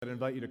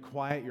invite you to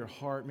quiet your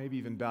heart, maybe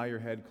even bow your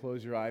head,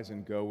 close your eyes,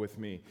 and go with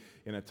me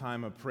in a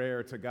time of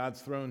prayer to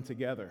God's throne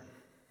together.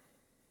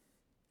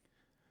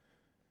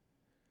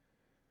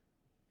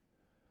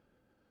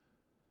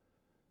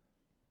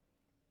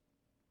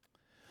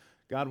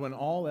 God, when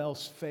all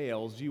else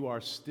fails, you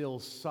are still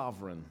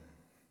sovereign.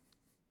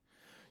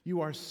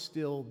 You are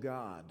still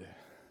God.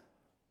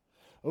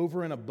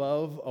 Over and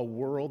above a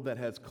world that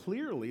has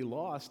clearly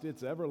lost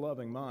its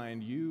ever-loving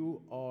mind,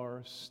 you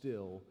are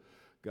still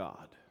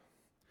God.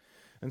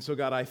 And so,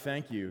 God, I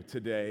thank you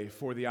today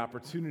for the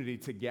opportunity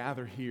to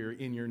gather here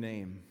in your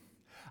name.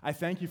 I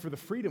thank you for the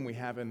freedom we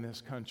have in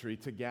this country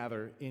to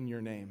gather in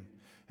your name.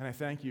 And I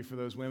thank you for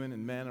those women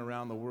and men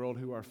around the world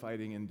who are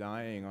fighting and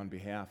dying on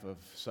behalf of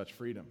such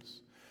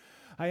freedoms.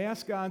 I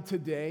ask, God,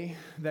 today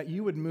that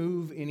you would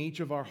move in each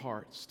of our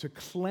hearts to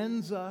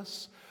cleanse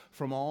us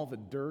from all the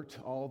dirt,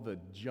 all the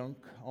junk,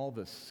 all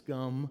the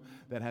scum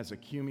that has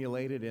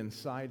accumulated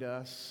inside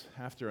us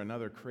after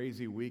another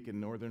crazy week in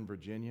Northern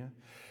Virginia.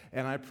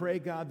 And I pray,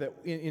 God, that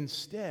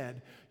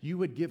instead you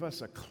would give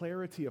us a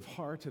clarity of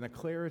heart and a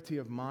clarity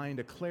of mind,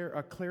 a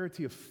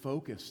clarity of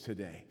focus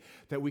today,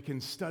 that we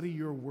can study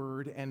your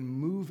word and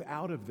move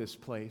out of this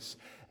place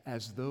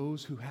as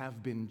those who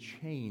have been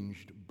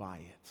changed by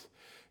it.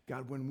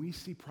 God, when we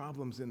see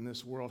problems in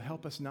this world,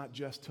 help us not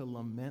just to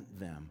lament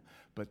them,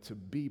 but to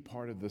be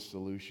part of the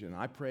solution.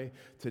 I pray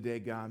today,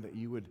 God, that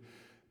you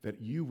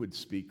would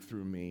speak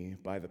through me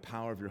by the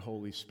power of your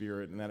Holy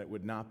Spirit, and that it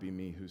would not be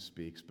me who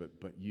speaks, but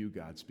you,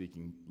 God,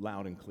 speaking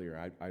loud and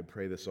clear. I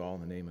pray this all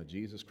in the name of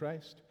Jesus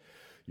Christ,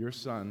 your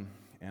Son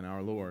and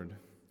our Lord.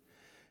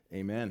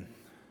 Amen.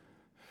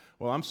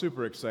 Well, I'm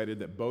super excited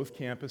that both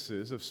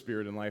campuses of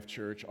Spirit and Life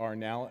Church are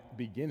now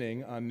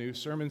beginning a new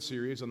sermon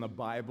series on the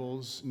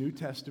Bible's New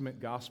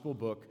Testament gospel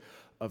book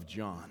of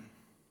John.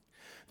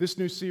 This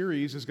new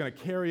series is going to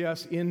carry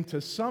us into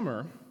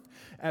summer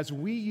as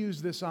we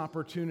use this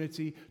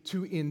opportunity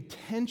to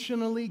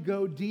intentionally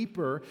go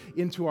deeper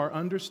into our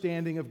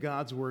understanding of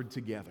God's Word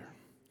together.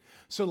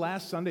 So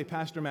last Sunday,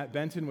 Pastor Matt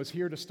Benton was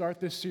here to start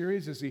this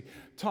series as he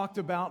talked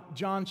about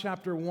John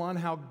chapter 1,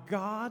 how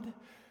God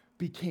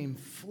became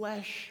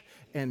flesh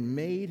and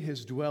made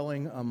his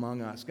dwelling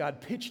among us.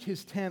 God pitched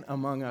his tent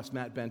among us,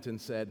 Matt Benton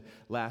said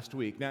last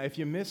week. Now, if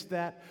you missed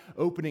that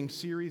opening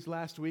series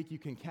last week, you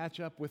can catch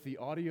up with the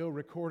audio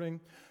recording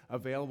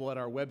available at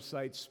our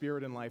website,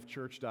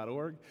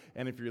 spiritandlifechurch.org.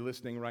 And if you're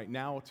listening right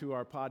now to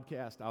our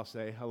podcast, I'll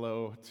say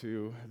hello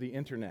to the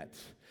internet.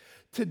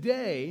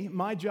 Today,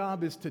 my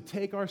job is to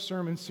take our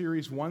sermon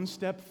series one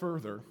step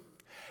further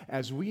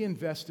as we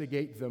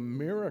investigate the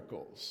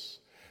miracles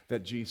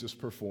that Jesus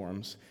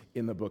performs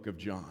in the book of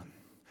John.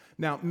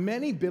 Now,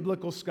 many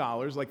biblical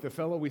scholars, like the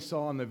fellow we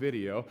saw in the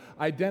video,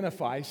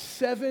 identify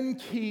 7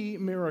 key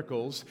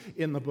miracles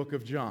in the book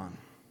of John.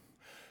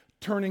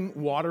 Turning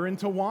water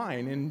into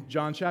wine in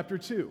John chapter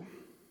 2.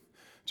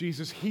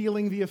 Jesus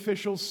healing the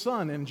official's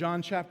son in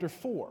John chapter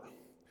 4.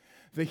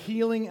 The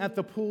healing at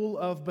the pool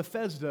of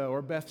Bethesda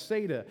or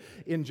Bethsaida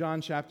in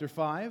John chapter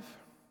 5.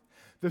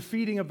 The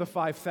feeding of the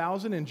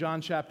 5,000 in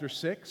John chapter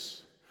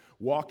 6.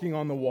 Walking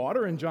on the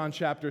water in John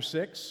chapter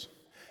 6.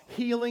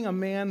 Healing a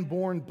man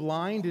born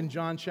blind in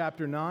John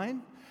chapter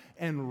 9,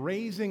 and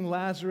raising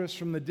Lazarus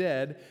from the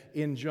dead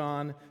in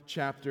John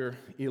chapter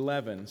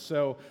 11.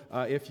 So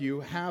if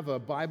you have a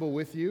Bible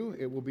with you,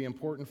 it will be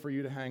important for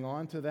you to hang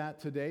on to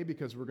that today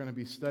because we're going to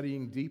be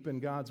studying deep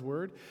in God's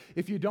Word.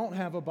 If you don't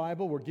have a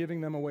Bible, we're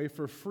giving them away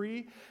for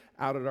free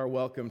out at our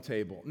welcome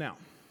table. Now,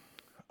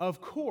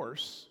 of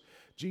course,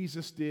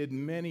 Jesus did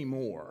many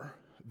more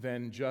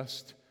than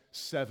just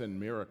 7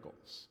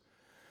 miracles.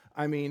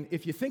 I mean,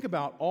 if you think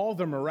about all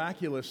the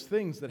miraculous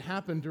things that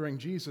happened during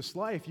Jesus'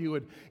 life, you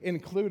would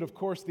include, of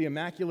course, the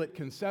Immaculate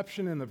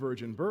Conception and the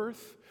virgin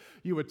birth.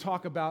 You would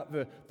talk about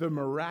the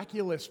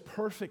miraculous,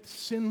 perfect,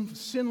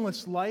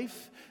 sinless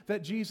life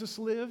that Jesus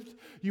lived.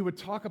 You would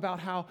talk about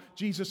how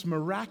Jesus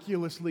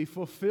miraculously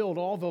fulfilled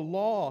all the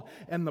law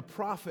and the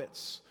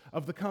prophets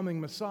of the coming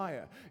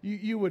Messiah.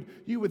 You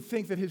would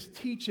think that his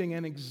teaching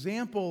and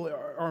example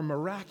are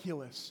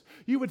miraculous.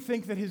 You would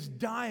think that his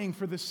dying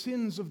for the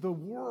sins of the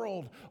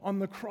world on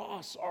the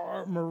cross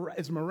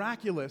is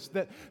miraculous,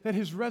 that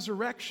his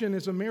resurrection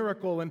is a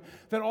miracle, and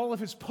that all of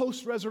his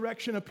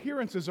post-resurrection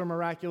appearances are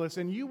miraculous,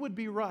 and you would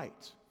be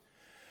right.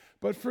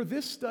 But for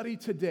this study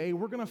today,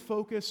 we're going to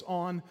focus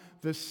on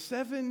the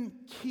 7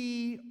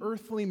 key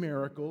earthly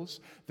miracles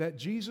that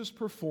Jesus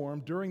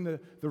performed during the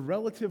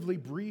relatively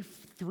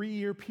brief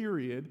 3-year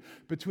period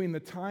between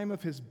the time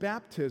of his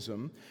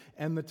baptism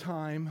and the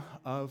time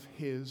of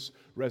his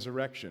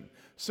resurrection.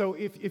 So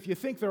if you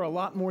think there are a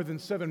lot more than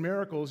 7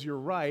 miracles, you're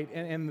right,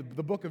 and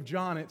the book of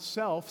John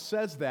itself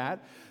says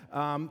that.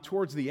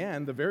 Towards the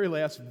end, the very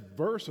last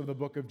verse of the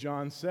book of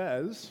John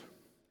says,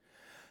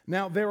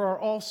 "Now there are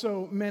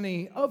also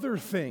many other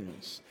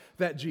things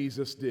that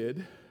Jesus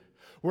did,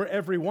 were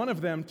every one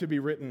of them to be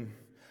written,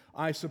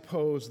 I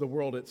suppose the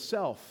world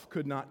itself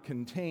could not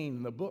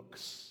contain the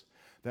books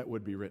that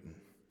would be written."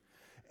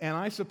 And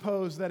I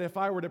suppose that if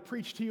I were to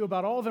preach to you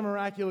about all the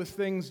miraculous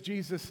things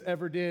Jesus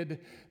ever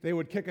did, they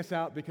would kick us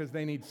out because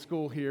they need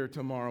school here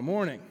tomorrow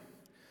morning.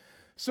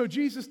 So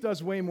Jesus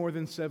does way more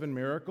than 7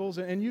 miracles,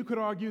 and you could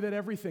argue that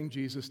everything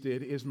Jesus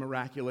did is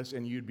miraculous,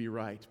 and you'd be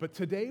right. But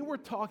today we're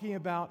talking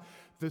about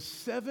the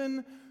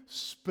 7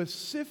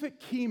 specific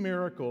key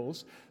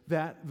miracles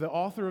that the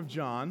author of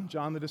John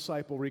the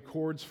disciple,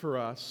 records for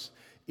us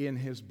in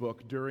his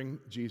book during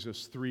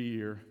Jesus'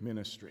 3-year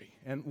ministry.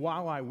 And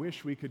while I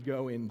wish we could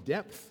go in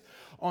depth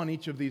on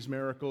each of these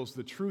miracles,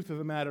 the truth of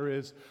the matter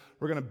is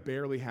we're going to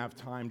barely have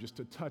time just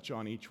to touch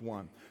on each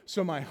one.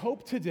 So my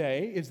hope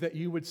today is that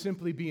you would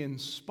simply be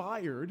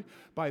inspired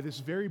by this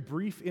very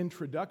brief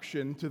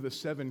introduction to the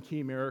 7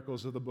 key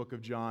miracles of the book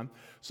of John,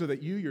 so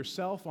that you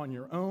yourself on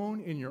your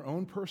own, in your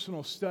own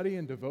personal study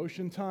and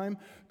devotion time,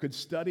 could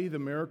study the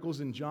miracles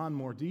in John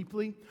more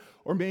deeply,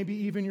 or maybe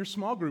even your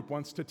small group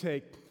wants to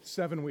take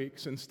 7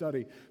 weeks and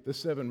study the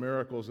 7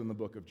 miracles in the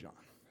book of John.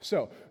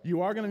 So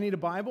you are going to need a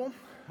Bible.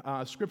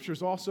 Scripture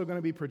is also going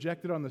to be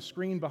projected on the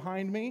screen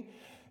behind me.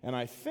 And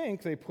I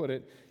think they put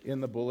it in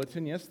the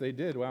bulletin. Yes, they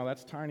did. Wow,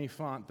 that's tiny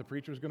font. The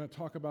preacher's going to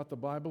talk about the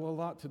Bible a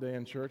lot today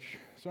in church.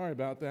 Sorry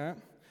about that.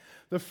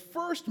 The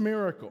first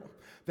miracle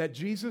that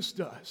Jesus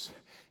does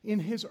in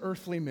his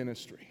earthly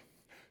ministry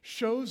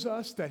shows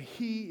us that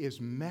he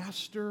is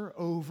master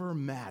over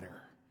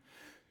matter.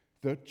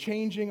 The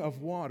changing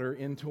of water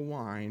into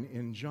wine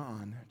in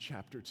John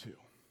chapter 2.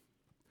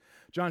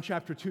 John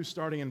chapter 2,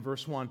 starting in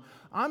verse 1.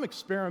 I'm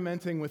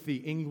experimenting with the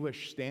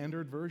English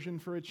Standard Version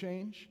for a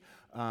change.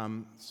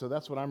 So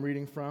that's what I'm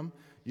reading from.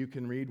 You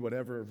can read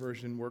whatever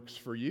version works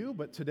for you,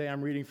 but today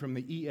I'm reading from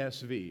the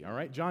ESV. All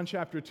right, John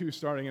chapter 2,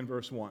 starting in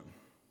verse 1.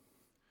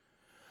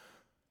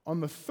 On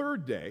the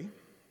 3rd day,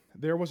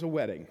 there was a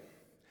wedding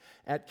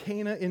at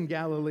Cana in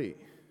Galilee,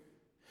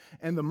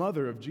 and the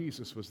mother of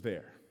Jesus was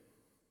there.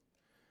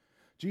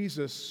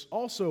 Jesus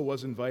also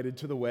was invited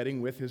to the wedding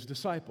with his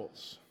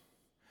disciples.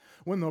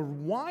 When the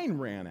wine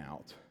ran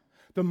out,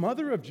 the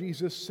mother of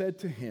Jesus said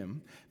to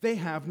him, "They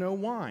have no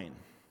wine."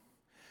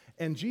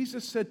 And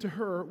Jesus said to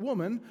her,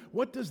 "Woman,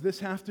 what does this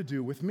have to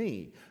do with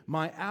me?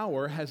 My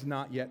hour has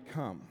not yet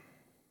come."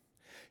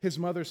 His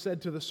mother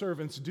said to the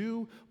servants,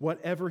 "Do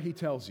whatever he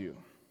tells you."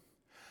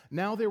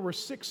 Now there were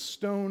 6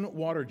 stone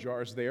water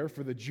jars there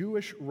for the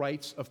Jewish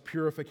rites of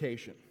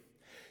purification,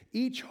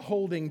 each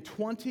holding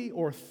 20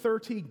 or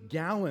 30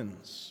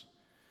 gallons.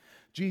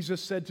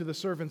 Jesus said to the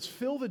servants,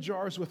 "Fill the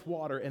jars with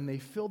water," and they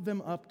filled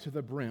them up to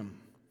the brim.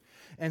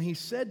 And he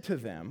said to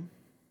them,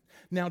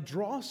 "Now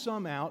draw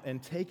some out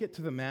and take it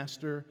to the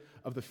master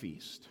of the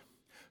feast."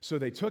 So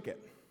they took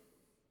it.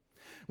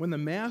 When the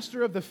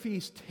master of the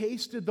feast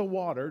tasted the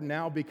water,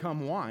 now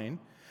become wine,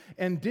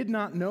 and did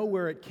not know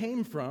where it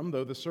came from,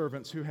 though the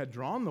servants who had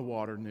drawn the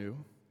water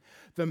knew,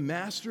 the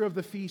master of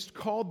the feast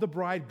called the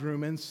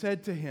bridegroom and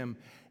said to him,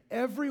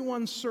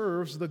 "Everyone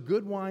serves the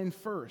good wine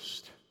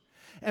first,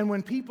 and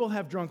when people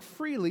have drunk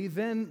freely,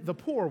 then the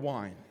poor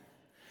wine.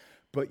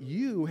 But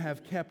you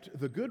have kept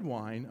the good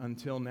wine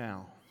until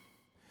now."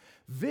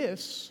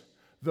 This,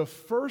 the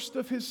first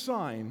of his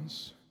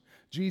signs,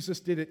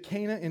 Jesus did at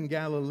Cana in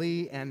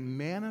Galilee and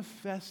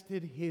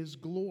manifested his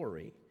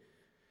glory,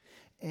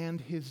 and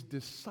his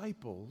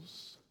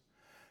disciples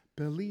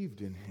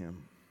believed in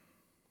him.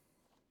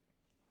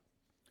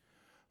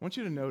 I want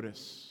you to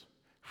notice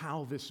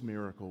how this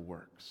miracle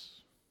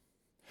works.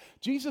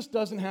 Jesus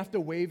doesn't have to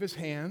wave his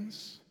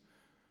hands.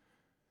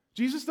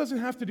 Jesus doesn't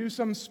have to do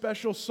some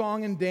special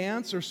song and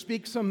dance or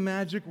speak some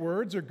magic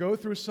words or go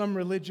through some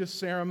religious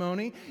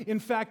ceremony. In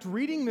fact,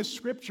 reading this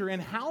scripture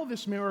and how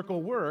this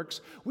miracle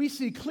works, we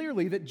see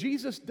clearly that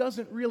Jesus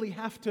doesn't really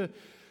have to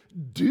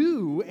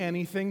do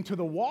anything to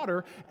the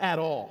water at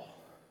all.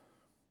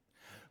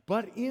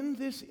 But in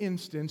this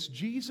instance,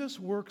 Jesus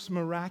works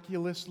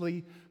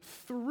miraculously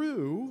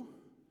through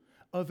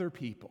other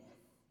people,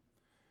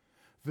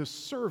 the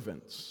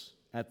servants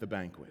at the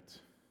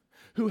banquet,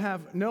 who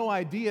have no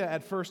idea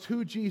at first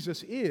who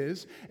Jesus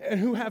is, and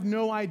who have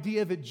no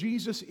idea that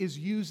Jesus is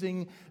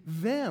using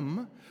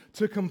them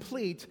to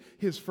complete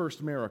his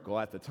first miracle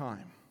at the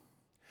time.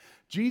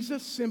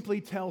 Jesus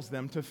simply tells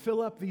them to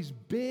fill up these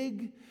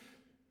big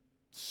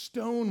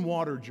stone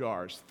water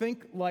jars.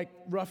 Think like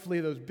roughly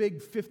those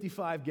big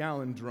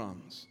 55-gallon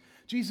drums.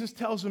 Jesus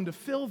tells them to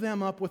fill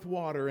them up with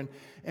water,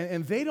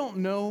 and they don't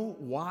know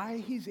why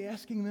he's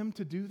asking them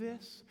to do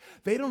this.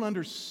 They don't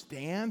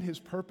understand his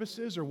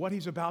purposes or what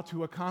he's about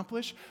to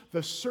accomplish.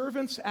 The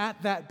servants at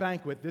that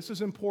banquet, this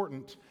is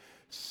important,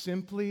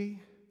 simply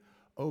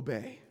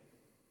obey.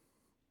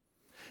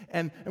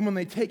 And when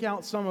they take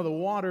out some of the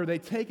water, they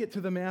take it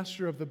to the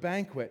master of the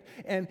banquet.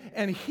 And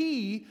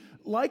he,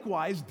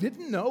 likewise,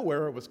 didn't know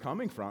where it was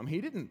coming from.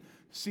 He didn't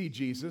see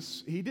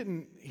Jesus. He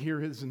didn't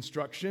hear his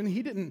instruction.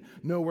 He didn't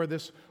know where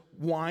this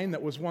wine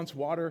that was once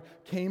water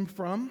came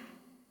from.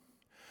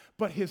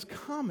 But his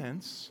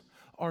comments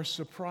are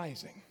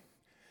surprising.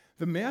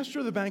 The master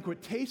of the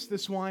banquet tastes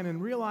this wine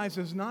and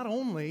realizes not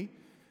only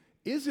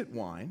is it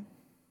wine,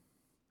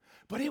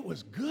 but it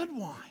was good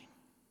wine.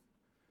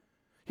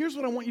 Here's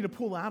what I want you to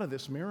pull out of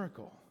this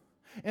miracle.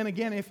 And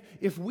again,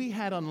 if we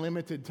had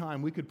unlimited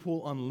time, we could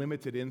pull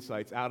unlimited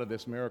insights out of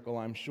this miracle,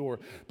 I'm sure.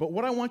 But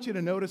what I want you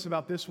to notice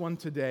about this one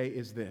today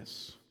is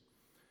this: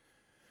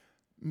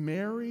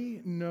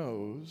 Mary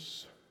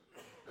knows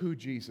who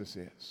Jesus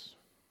is.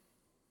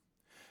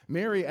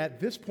 Mary, at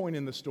this point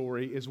in the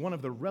story, is one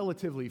of the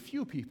relatively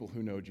few people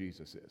who know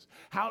Jesus is.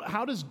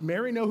 How does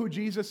Mary know who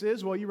Jesus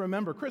is? Well, you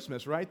remember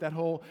Christmas, right? That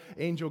whole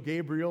angel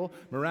Gabriel,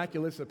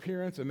 miraculous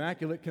appearance,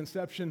 immaculate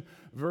conception,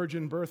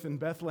 virgin birth in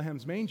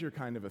Bethlehem's manger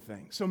kind of a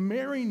thing. So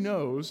Mary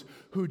knows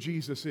who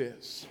Jesus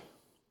is.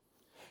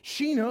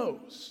 She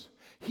knows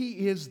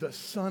he is the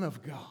Son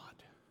of God.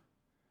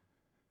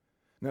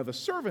 Now, the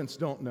servants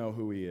don't know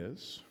who he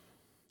is.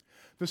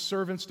 The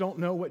servants don't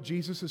know what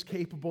Jesus is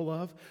capable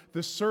of.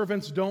 The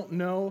servants don't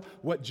know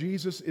what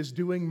Jesus is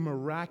doing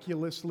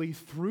miraculously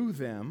through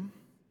them.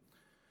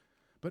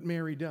 But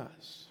Mary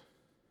does.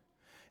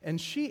 And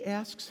she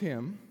asks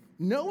him,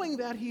 knowing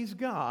that he's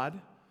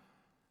God,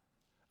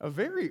 a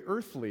very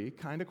earthly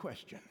kind of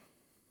question.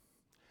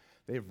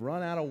 They've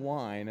run out of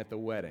wine at the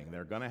wedding.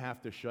 They're going to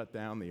have to shut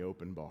down the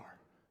open bar.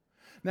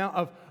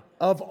 Now,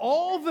 of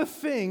all the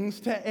things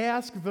to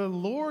ask the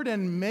Lord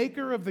and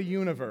Maker of the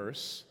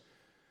universe,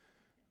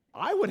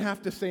 I would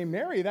have to say,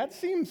 Mary, that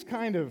seems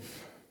kind of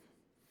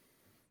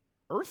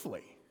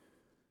earthly.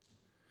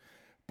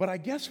 But I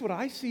guess what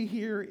I see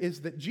here is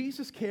that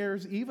Jesus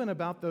cares even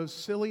about those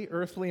silly,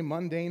 earthly,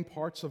 mundane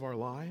parts of our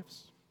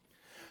lives.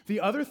 The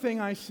other thing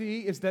I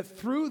see is that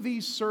through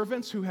these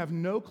servants who have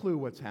no clue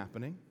what's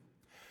happening,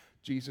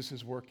 Jesus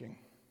is working.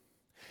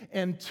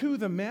 And to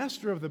the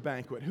master of the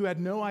banquet, who had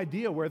no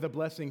idea where the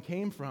blessing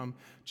came from,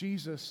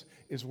 Jesus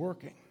is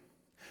working.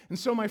 And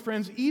so, my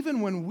friends, even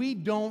when we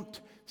don't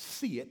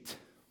see it,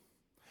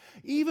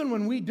 even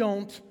when we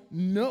don't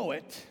know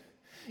it,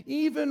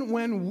 even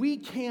when we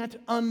can't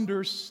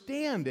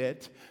understand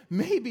it,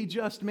 maybe,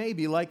 just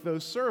maybe, like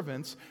those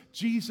servants,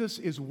 Jesus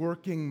is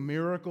working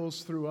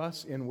miracles through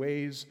us in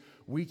ways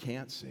we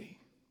can't see.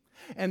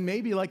 And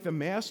maybe like the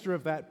master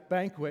of that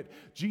banquet,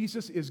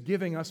 Jesus is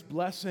giving us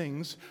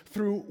blessings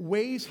through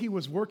ways he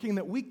was working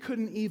that we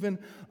couldn't even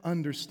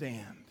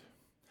understand.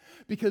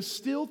 Because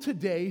still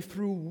today,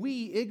 through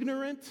we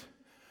ignorant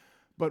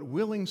but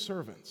willing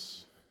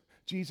servants,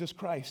 Jesus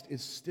Christ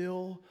is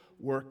still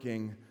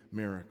working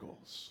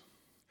miracles.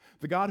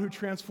 The God who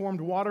transformed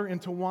water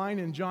into wine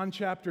in John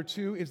chapter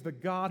 2 is the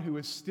God who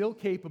is still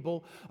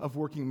capable of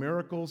working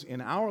miracles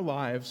in our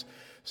lives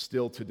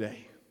still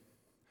today.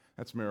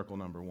 That's miracle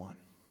number one.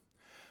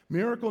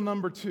 Miracle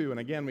number two, and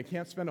again, we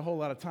can't spend a whole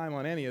lot of time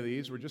on any of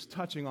these. We're just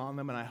touching on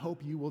them, and I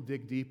hope you will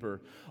dig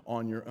deeper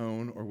on your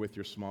own or with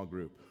your small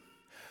group.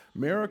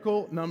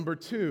 Miracle number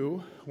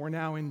two, we're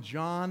now in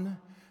John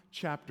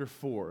chapter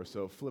 4,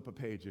 so flip a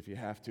page if you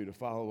have to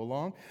follow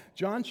along.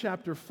 John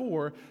chapter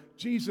 4,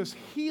 Jesus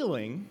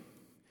healing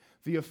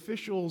the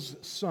official's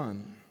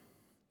son.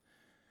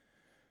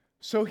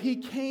 So he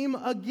came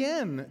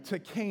again to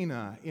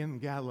Cana in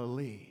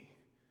Galilee.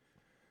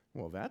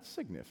 Well, that's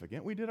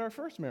significant. We did our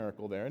first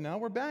miracle there. Now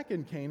we're back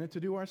in Cana to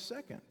do our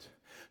second.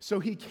 So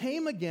he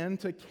came again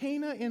to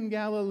Cana in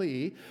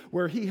Galilee,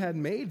 where he had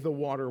made the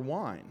water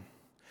wine.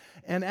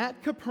 And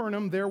at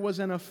Capernaum there was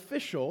an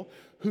official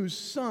whose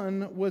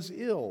son was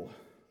ill.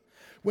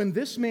 When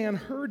this man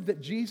heard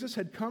that Jesus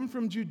had come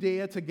from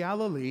Judea to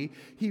Galilee,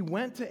 he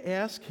went to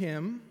ask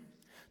him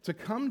to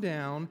come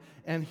down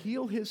and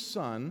heal his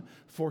son,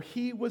 for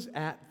he was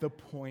at the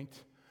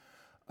point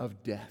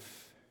of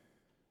death.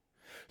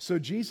 So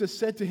Jesus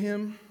said to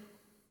him,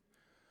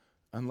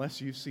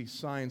 "Unless you see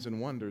signs and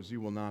wonders,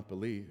 you will not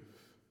believe."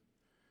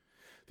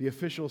 The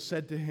official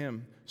said to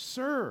him,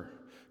 "Sir,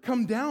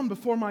 come down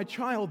before my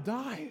child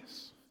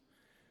dies."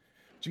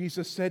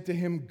 Jesus said to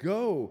him,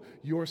 "Go,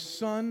 your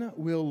son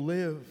will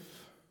live."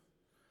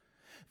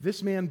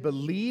 This man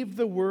believed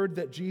the word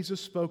that Jesus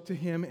spoke to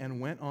him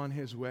and went on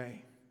his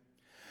way.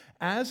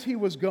 As he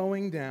was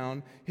going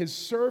down, his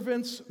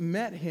servants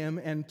met him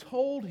and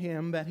told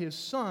him that his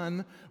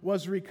son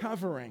was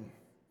recovering.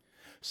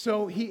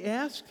 So he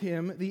asked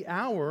him the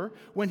hour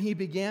when he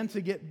began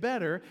to get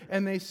better,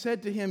 and they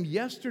said to him,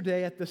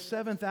 "Yesterday at the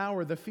 7th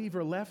hour the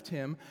fever left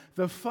him."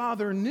 The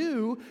father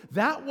knew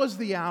that was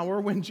the hour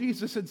when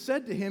Jesus had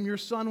said to him, "Your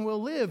son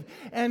will live."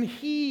 And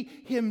he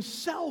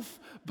himself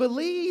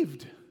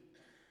believed,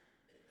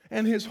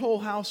 and his whole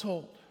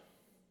household.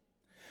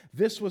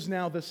 This was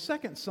now the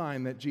second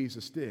sign that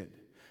Jesus did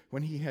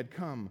when he had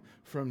come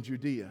from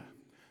Judea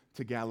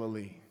to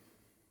Galilee.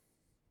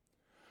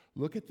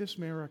 Look at this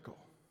miracle.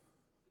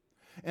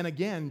 And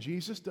again,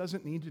 Jesus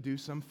doesn't need to do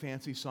some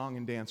fancy song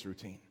and dance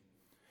routine.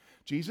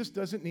 Jesus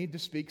doesn't need to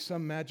speak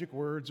some magic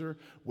words or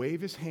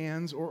wave his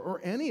hands or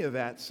any of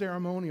that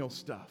ceremonial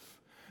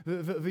stuff.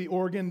 The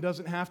organ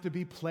doesn't have to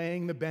be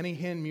playing the Benny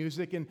Hinn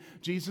music, and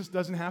Jesus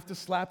doesn't have to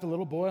slap the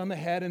little boy on the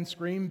head and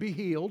scream, "Be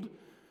healed."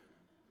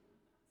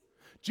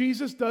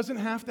 Jesus doesn't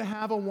have to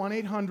have a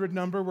 1-800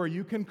 number where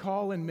you can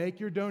call and make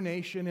your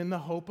donation in the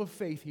hope of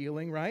faith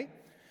healing, right?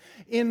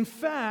 In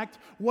fact,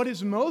 what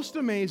is most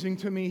amazing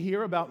to me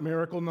here about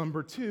miracle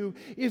number 2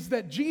 is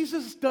that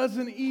Jesus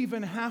doesn't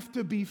even have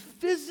to be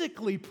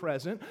physically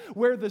present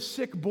where the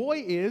sick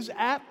boy is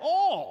at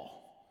all.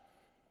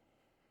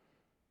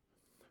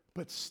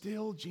 But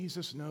still,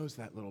 Jesus knows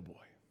that little boy.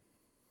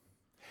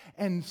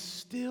 And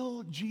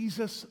still,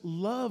 Jesus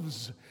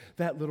loves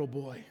that little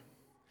boy.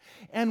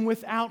 And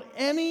without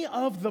any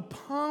of the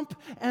pomp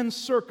and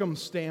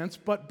circumstance,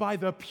 but by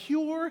the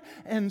pure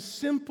and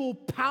simple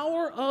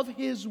power of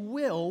His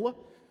will,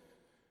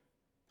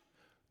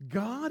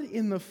 God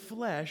in the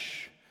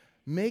flesh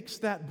makes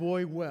that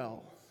boy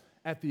well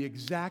at the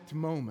exact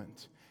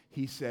moment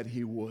He said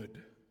He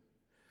would.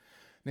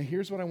 Now,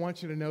 here's what I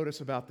want you to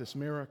notice about this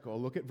miracle.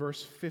 Look at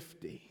verse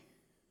 50.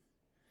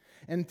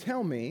 And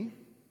tell me,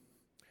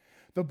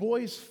 the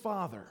boy's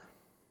father,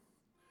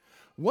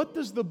 what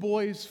does the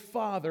boy's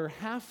father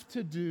have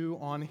to do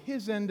on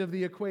his end of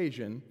the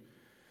equation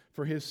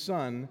for his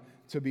son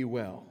to be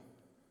well?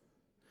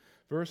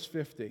 Verse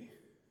 50.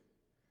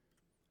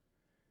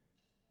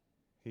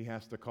 He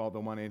has to call the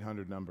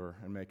 1-800 number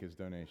and make his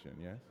donation,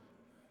 yes?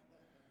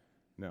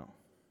 No.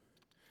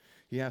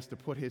 He has to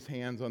put his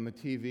hands on the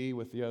TV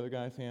with the other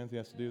guy's hands. He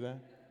has to do that.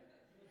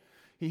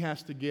 He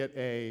has to get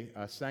a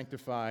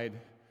sanctified,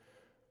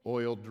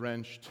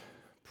 oil-drenched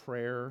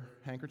prayer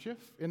handkerchief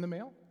in the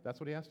mail. That's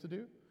what he has to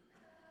do?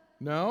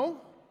 No.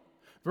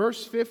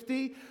 Verse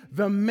 50,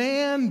 the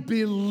man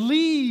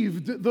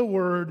believed the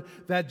word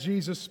that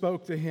Jesus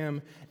spoke to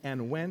him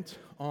and went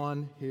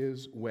on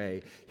his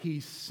way. He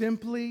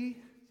simply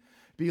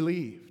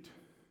believed.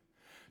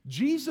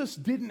 Jesus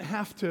didn't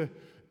have to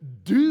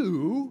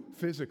do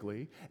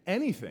physically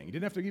anything. He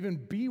didn't have to even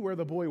be where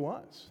the boy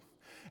was.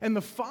 And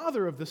the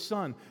father of the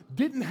son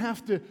didn't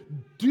have to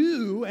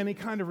do any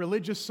kind of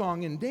religious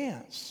song and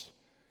dance.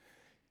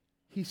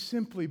 He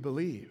simply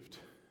believed.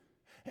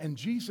 And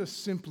Jesus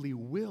simply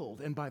willed.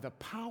 And by the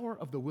power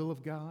of the will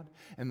of God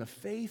and the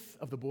faith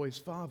of the boy's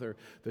father,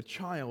 the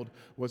child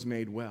was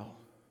made well.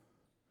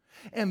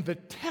 And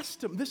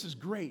this is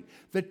great,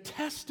 the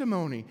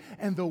testimony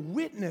and the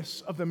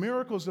witness of the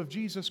miracles of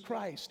Jesus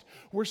Christ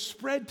were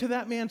spread to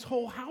that man's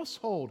whole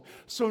household.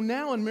 So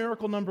now in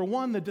miracle number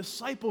 1, the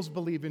disciples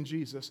believe in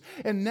Jesus.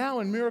 And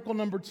now in miracle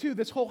number 2,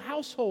 this whole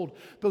household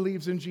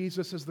believes in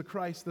Jesus as the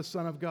Christ, the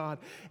Son of God.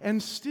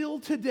 And still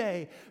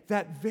today,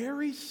 that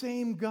very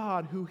same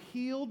God who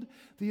healed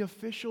the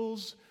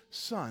official's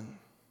son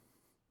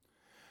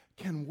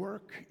can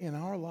work in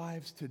our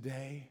lives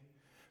today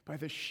by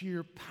the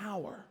sheer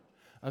power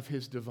of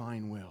His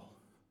divine will.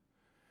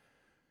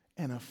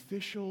 An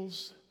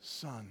official's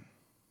son.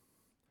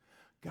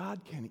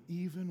 God can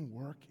even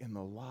work in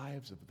the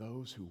lives of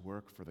those who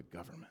work for the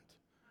government.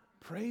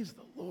 Praise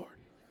the Lord.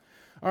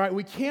 All right,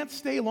 we can't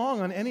stay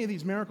long on any of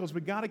these miracles.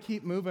 We've got to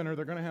keep moving or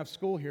they're going to have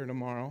school here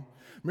tomorrow.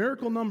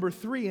 Miracle number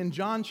 3 in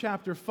John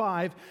chapter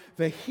 5,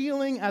 the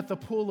healing at the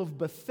pool of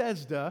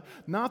Bethesda,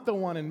 not the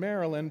one in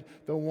Maryland,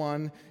 the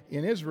one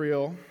in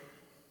Israel.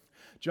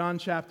 John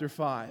chapter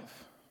 5.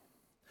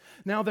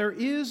 Now there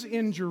is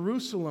in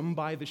Jerusalem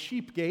by the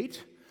sheep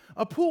gate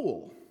a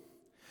pool,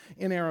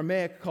 in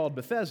Aramaic called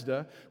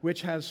Bethesda,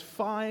 which has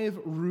 5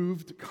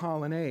 roofed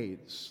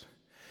colonnades.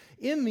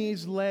 In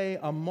these lay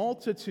a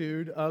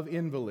multitude of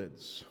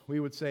invalids, we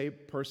would say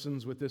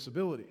persons with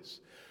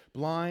disabilities,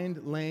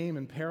 blind, lame,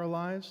 and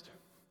paralyzed.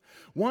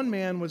 One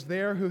man was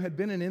there who had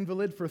been an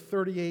invalid for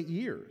 38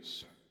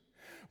 years.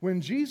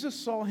 When Jesus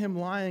saw him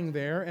lying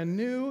there and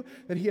knew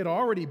that he had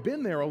already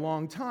been there a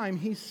long time,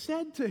 he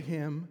said to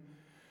him,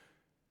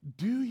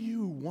 "Do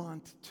you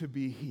want to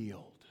be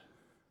healed?"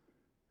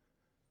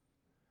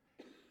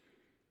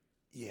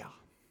 Yeah.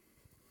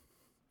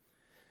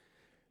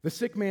 The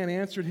sick man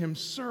answered him,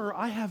 "Sir,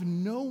 I have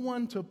no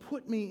one to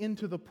put me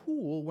into the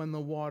pool when the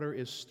water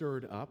is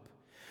stirred up.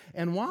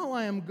 And while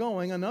I am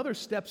going, another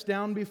steps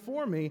down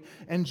before me."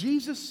 And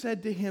Jesus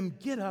said to him,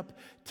 "Get up,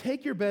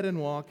 take your bed and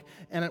walk."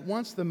 And at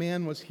once the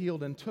man was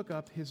healed and took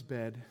up his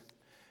bed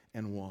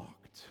and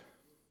walked.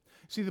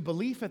 See, the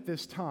belief at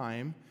this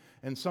time,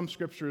 and some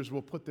scriptures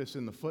will put this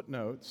in the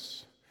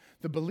footnotes,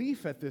 the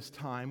belief at this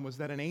time was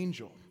that an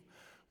angel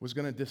was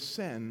going to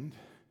descend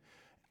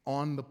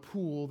on the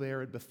pool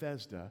there at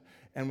Bethesda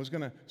and was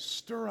going to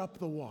stir up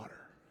the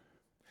water.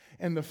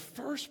 And the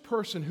first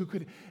person who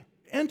could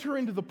enter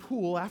into the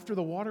pool after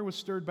the water was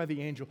stirred by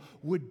the angel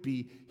would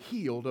be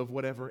healed of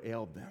whatever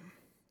ailed them.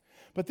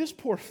 But this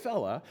poor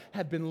fella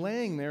had been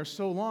laying there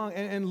so long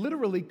and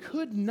literally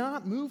could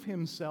not move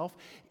himself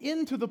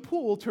into the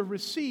pool to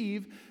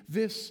receive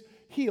this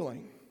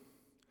healing.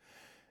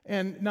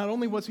 And not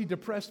only was he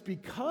depressed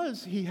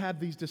because he had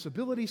these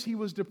disabilities, he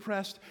was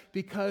depressed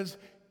because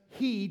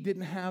he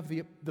didn't have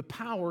the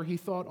power he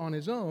thought on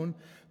his own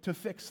to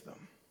fix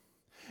them.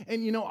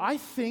 And you know, I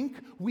think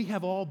we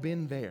have all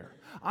been there.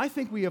 I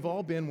think we have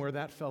all been where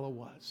that fellow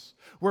was,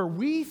 where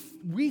we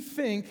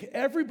think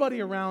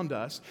everybody around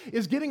us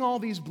is getting all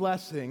these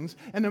blessings,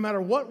 and no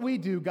matter what we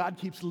do, God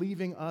keeps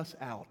leaving us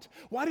out.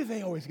 Why do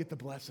they always get the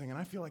blessing, and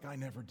I feel like I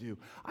never do?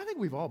 I think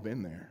we've all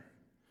been there.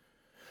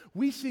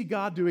 We see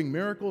God doing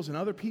miracles in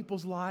other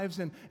people's lives,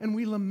 and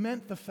we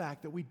lament the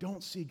fact that we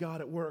don't see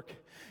God at work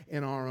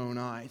in our own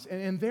eyes.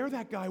 And there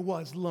that guy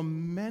was,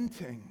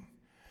 lamenting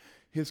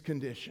his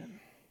condition.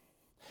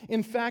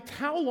 In fact,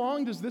 how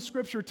long does this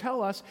scripture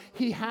tell us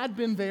he had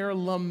been there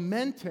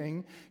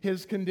lamenting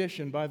his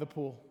condition by the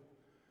pool?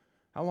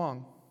 How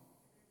long?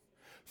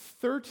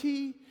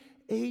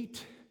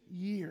 38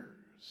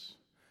 years.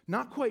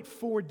 Not quite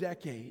 4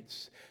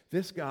 decades.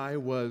 This guy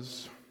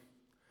was,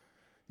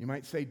 you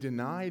might say,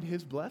 denied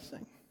his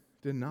blessing,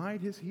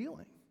 denied his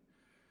healing.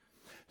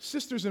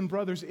 Sisters and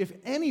brothers, if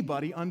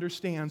anybody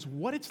understands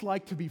what it's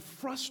like to be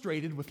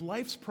frustrated with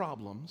life's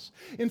problems,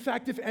 in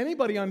fact, if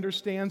anybody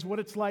understands what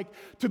it's like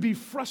to be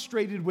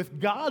frustrated with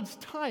God's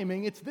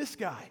timing, it's this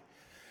guy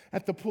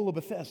at the Pool of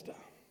Bethesda.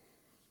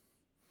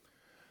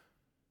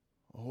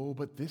 Oh,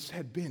 but this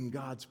had been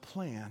God's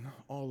plan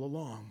all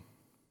along.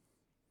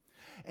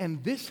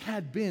 And this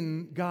had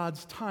been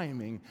God's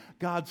timing,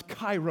 God's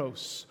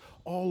kairos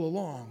all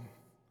along.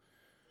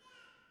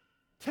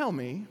 Tell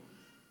me,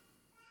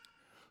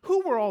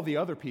 who were all the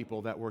other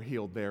people that were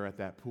healed there at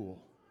that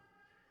pool?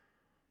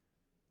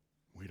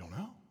 We don't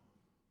know.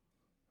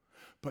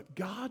 But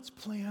God's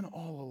plan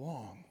all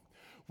along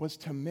was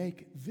to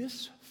make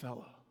this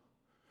fellow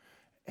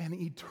an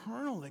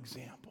eternal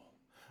example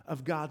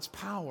of God's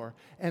power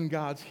and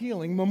God's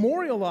healing,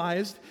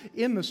 memorialized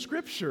in the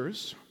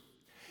scriptures.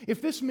 If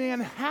this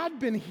man had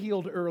been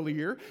healed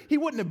earlier, he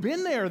wouldn't have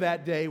been there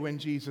that day when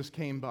Jesus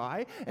came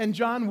by, and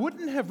John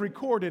wouldn't have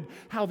recorded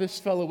how this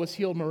fellow was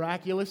healed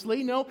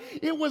miraculously. No,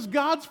 it was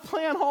God's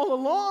plan all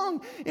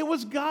along. It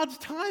was God's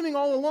timing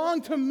all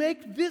along to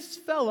make this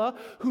fella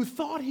who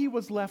thought he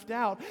was left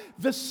out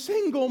the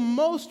single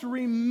most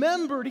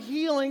remembered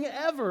healing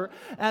ever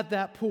at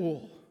that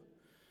pool.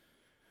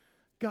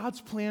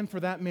 God's plan for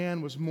that man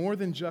was more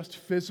than just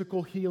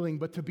physical healing,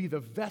 but to be the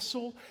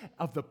vessel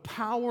of the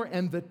power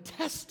and the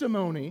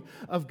testimony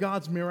of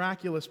God's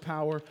miraculous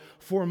power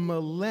for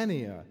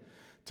millennia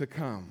to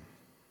come.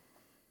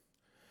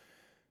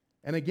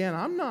 And again,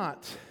 I'm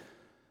not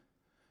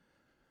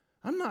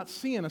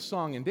seeing a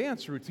song and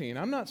dance routine.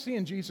 I'm not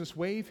seeing Jesus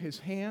wave his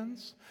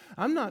hands.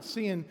 I'm not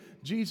seeing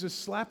Jesus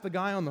slap the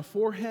guy on the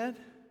forehead.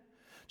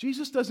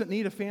 Jesus doesn't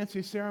need a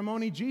fancy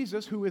ceremony.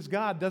 Jesus, who is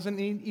God, doesn't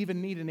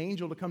even need an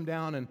angel to come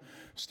down and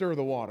stir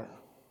the water.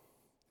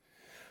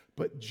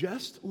 But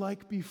just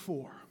like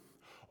before,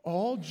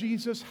 all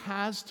Jesus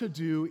has to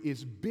do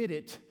is bid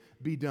it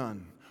be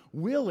done,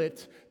 will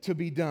it to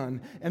be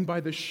done, and by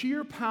the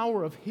sheer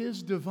power of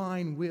his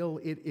divine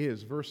will it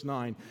is. Verse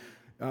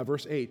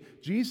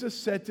 8, Jesus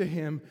said to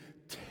him,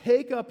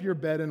 "Take up your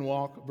bed and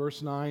walk,"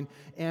 verse 9,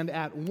 and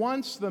at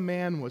once the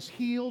man was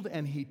healed,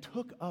 and he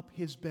took up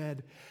his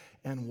bed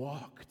and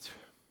walked.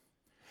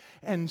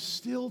 And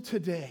still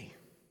today,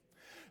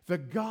 the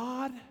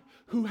God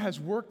who has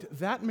worked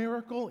that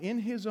miracle in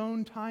his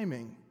own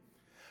timing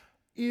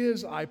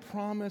is, I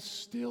promise,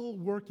 still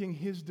working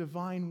his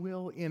divine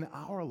will in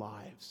our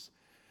lives,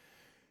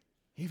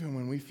 even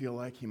when we feel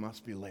like he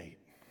must be late,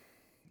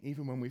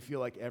 even when we feel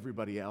like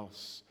everybody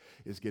else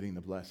is getting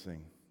the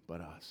blessing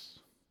but us.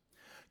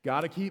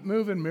 Got to keep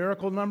moving.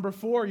 Miracle number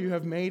 4, you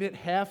have made it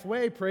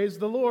halfway. Praise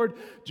the Lord.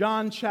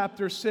 John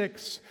chapter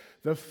 6,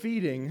 the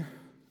feeding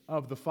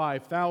of the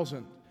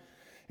 5,000.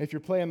 If you're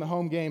playing the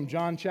home game,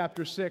 John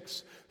chapter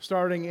 6,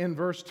 starting in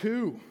verse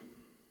 2.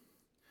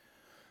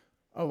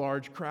 A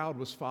large crowd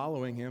was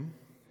following him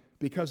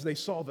because they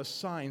saw the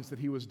signs that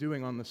he was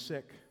doing on the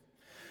sick.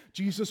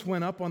 Jesus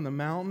went up on the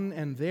mountain,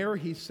 and there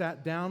he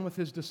sat down with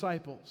his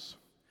disciples.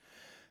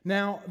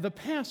 Now, the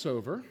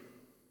Passover,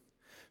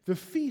 the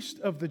feast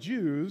of the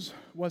Jews,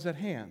 was at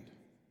hand.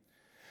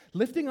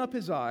 Lifting up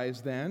his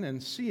eyes then,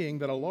 and seeing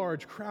that a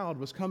large crowd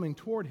was coming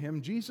toward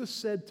him, Jesus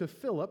said to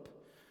Philip,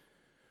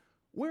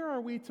 "Where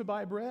are we to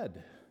buy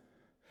bread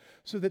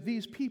so that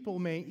these people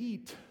may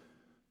eat?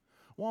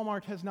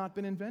 Walmart has not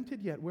been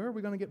invented yet. Where are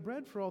we going to get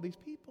bread for all these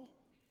people?"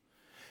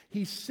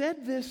 He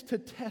said this to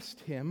test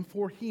him,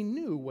 for he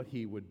knew what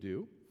he would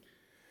do.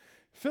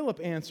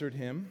 Philip answered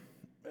him,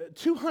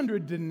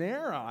 200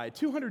 denarii,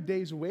 200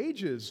 days'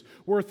 wages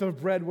worth of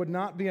bread would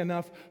not be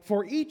enough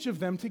for each of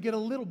them to get a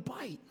little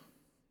bite.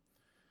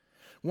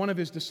 One of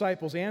his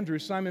disciples, Andrew,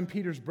 Simon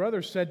Peter's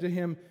brother, said to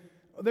him,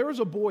 "There is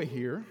a boy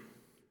here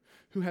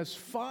who has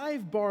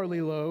 5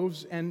 barley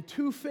loaves and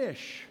 2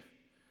 fish.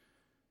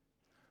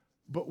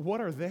 But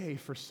what are they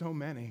for so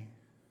many?"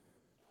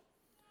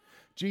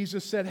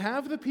 Jesus said,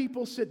 "Have the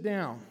people sit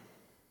down."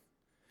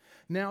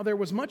 Now there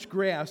was much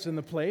grass in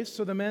the place,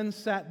 so the men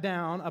sat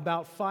down,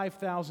 about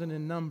 5,000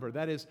 in number.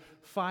 That is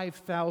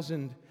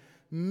 5,000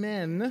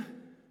 men,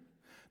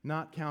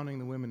 not counting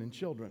the women and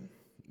children.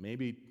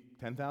 Maybe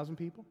 10,000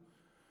 people?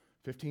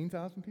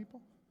 15,000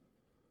 people?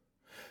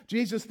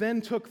 Jesus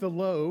then took the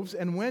loaves,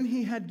 and when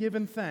he had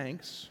given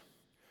thanks,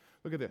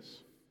 look at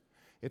this.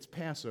 It's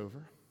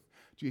Passover.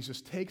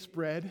 Jesus takes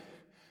bread,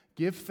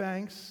 gives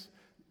thanks,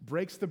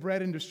 breaks the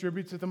bread and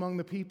distributes it among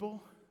the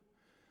people.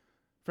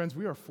 Friends,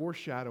 we are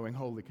foreshadowing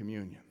Holy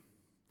Communion.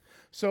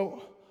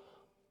 So,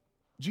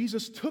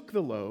 Jesus took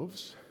the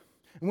loaves,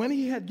 And when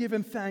he had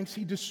given thanks,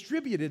 he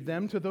distributed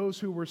them to those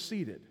who were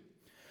seated.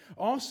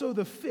 Also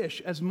the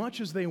fish, as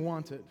much as they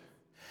wanted.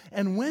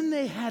 And when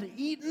they had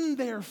eaten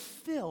their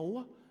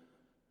fill,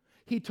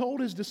 he told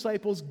his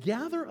disciples,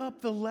 "Gather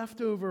up the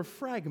leftover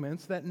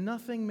fragments that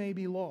nothing may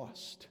be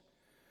lost."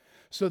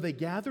 So they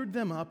gathered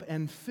them up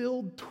and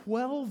filled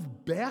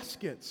 12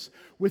 baskets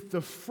with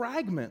the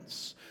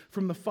fragments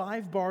from the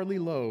 5 barley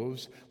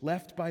loaves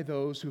left by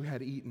those who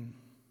had eaten.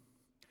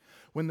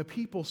 When the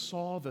people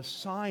saw the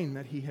sign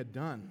that he had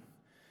done,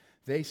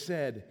 they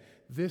said,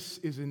 "This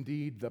is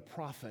indeed the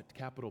prophet,"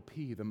 capital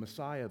P, the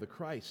Messiah, the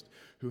Christ,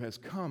 who has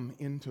come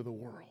into the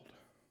world.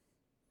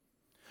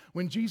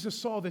 When Jesus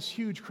saw this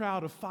huge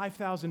crowd of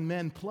 5,000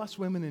 men plus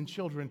women and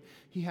children,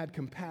 he had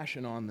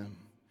compassion on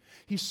them.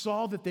 He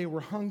saw that they were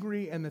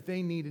hungry and that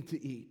they needed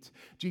to eat.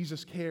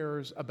 Jesus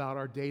cares about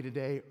our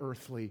day-to-day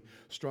earthly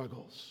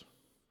struggles.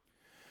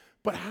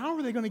 But how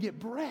are they going to get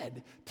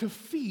bread to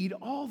feed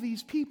all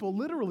these people,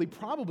 literally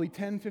probably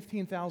 10,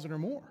 15,000 or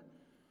more?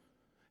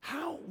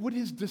 How would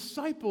his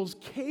disciples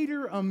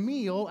cater a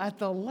meal at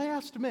the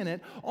last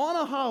minute on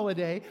a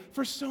holiday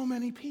for so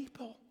many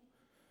people?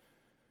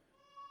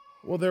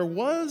 Well, there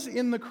was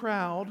in the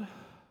crowd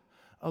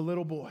a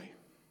little boy.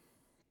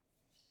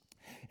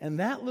 And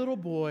that little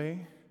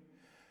boy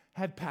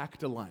had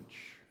packed a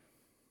lunch.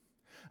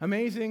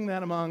 Amazing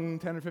that among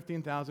 10 or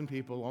 15,000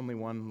 people, only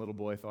one little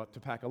boy thought to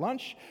pack a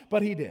lunch,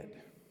 but he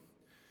did.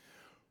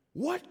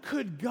 What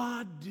could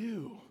God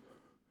do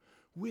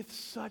with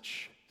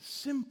such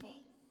simple,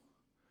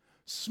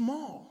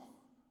 small,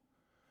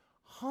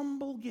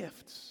 humble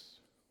gifts?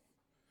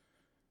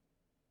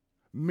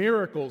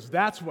 Miracles,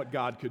 that's what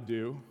God could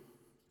do.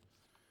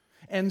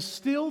 And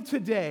still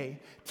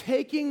today,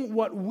 taking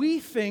what we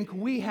think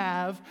we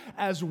have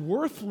as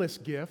worthless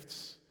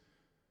gifts,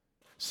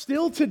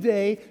 still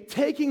today,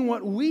 taking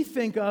what we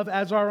think of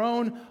as our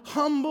own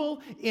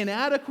humble,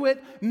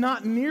 inadequate,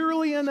 not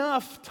nearly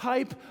enough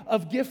type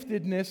of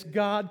giftedness,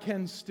 God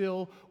can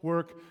still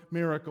work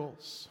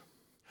miracles.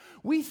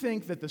 We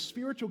think that the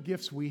spiritual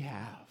gifts we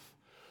have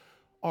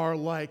are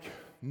like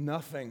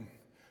nothing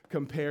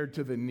compared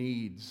to the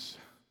needs.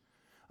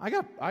 I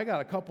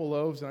got a couple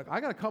loaves, and I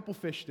got a couple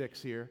fish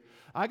sticks here.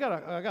 I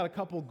got a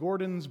couple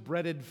Gordon's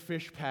breaded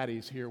fish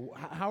patties here.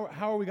 How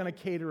are we going to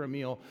cater a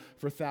meal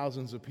for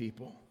thousands of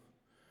people?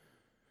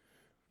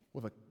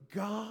 Well, the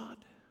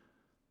God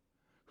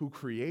who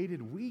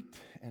created wheat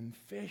and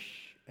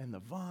fish and the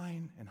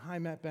vine, and hi,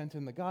 Matt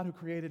Benton, the God who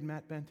created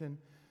Matt Benton,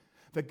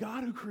 the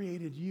God who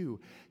created you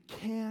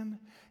can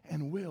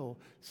and will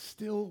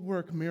still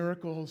work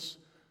miracles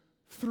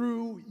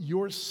through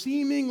your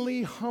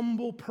seemingly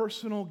humble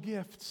personal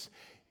gifts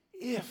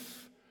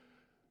if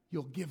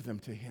you'll give them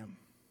to him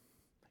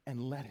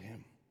and let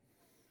him.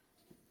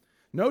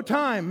 No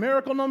time.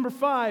 Miracle number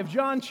 5,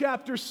 John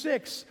chapter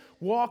 6,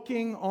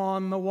 walking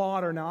on the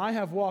water. Now, I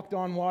have walked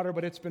on water,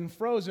 but it's been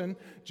frozen.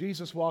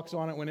 Jesus walks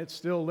on it when it's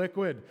still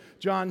liquid.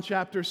 John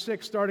chapter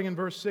 6, starting in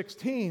verse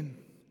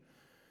 16.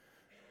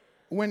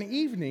 When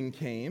evening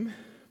came,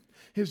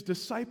 his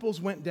disciples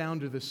went down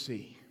to the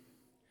sea,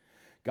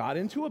 got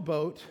into a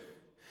boat,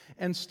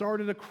 and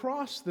started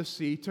across the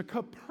sea to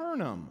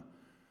Capernaum.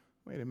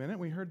 Wait a minute,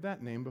 we heard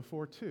that name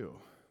before too.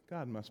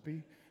 God must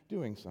be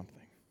doing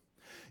something.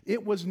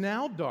 It was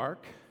now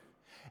dark,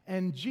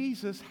 and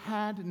Jesus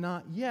had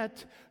not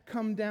yet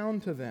come down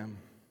to them.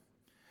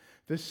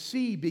 The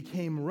sea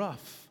became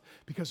rough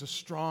because a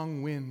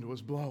strong wind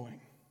was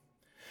blowing.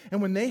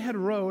 And when they had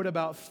rowed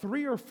about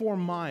 3 or 4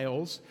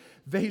 miles,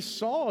 they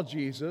saw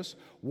Jesus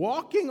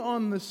walking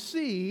on the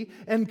sea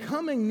and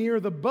coming near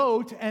the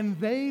boat, and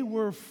they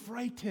were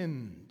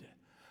frightened.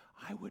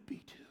 I would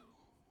be too.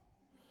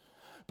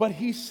 But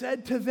he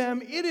said to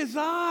them, "It is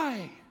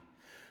I.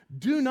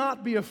 Do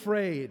not be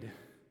afraid."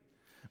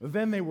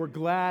 Then they were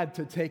glad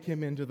to take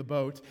him into the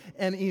boat,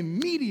 and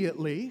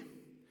immediately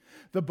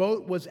the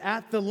boat was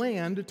at the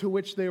land to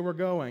which they were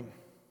going.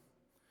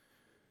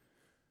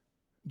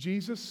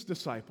 Jesus'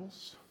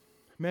 disciples,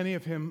 many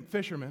of them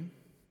fishermen,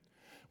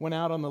 went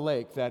out on the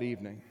lake that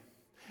evening,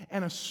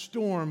 and a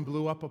storm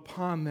blew up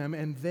upon them,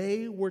 and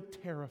they were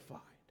terrified.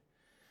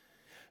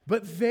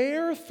 But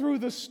there, through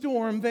the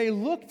storm, they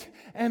looked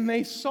and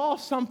they saw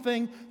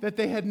something that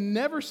they had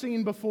never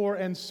seen before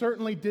and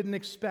certainly didn't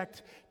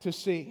expect to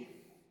see.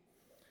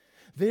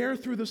 There,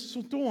 through the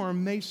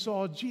storm, they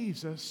saw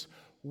Jesus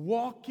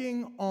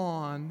walking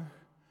on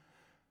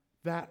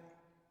that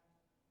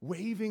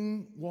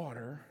waving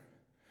water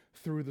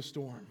through the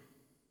storm.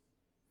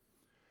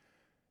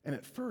 And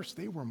at first,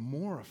 they were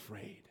more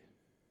afraid.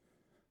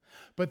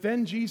 But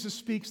then Jesus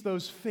speaks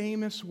those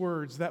famous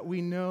words that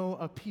we know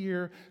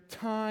appear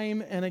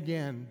time and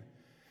again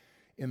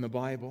in the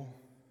Bible.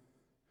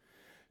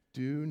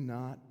 Do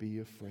not be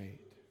afraid.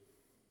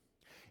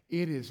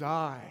 It is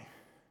I.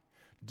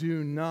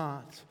 Do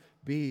not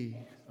be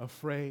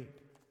afraid.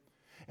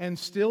 And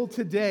still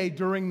today,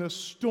 during the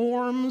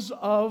storms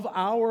of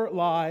our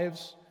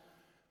lives,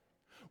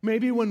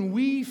 maybe when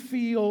we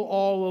feel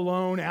all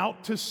alone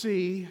out to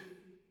sea,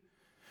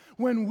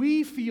 when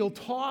we feel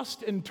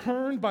tossed and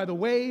turned by the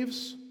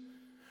waves,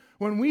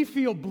 when we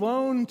feel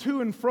blown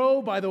to and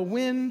fro by the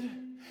wind,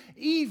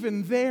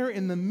 even there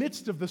in the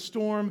midst of the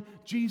storm,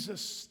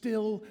 Jesus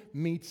still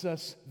meets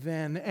us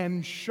then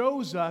and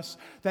shows us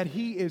that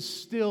He is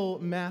still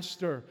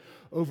master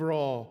over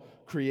all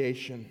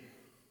creation.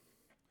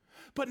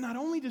 But not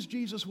only does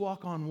Jesus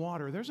walk on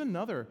water, there's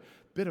another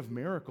bit of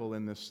miracle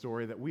in this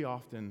story that we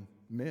often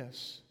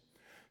miss.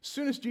 As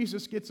soon as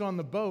Jesus gets on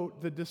the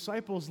boat, the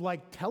disciples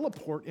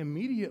teleport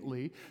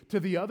immediately to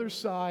the other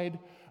side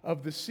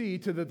of the sea,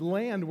 to the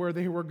land where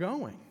they were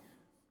going.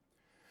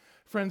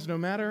 Friends, no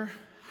matter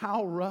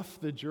how rough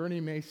the journey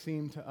may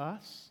seem to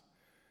us,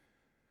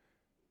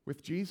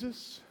 with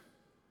Jesus,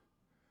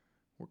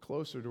 we're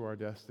closer to our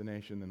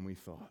destination than we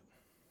thought.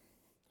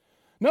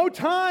 No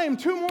time,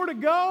 2 more to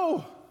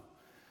go.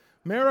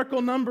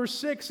 Miracle number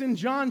 6 in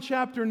John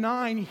chapter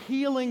 9,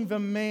 healing the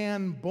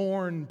man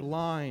born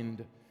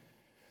blind.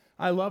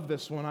 I love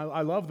this one.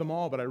 I love them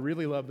all, but I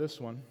really love this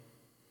one.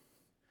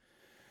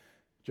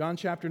 John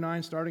chapter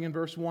 9, starting in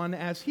verse 1,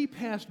 as he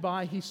passed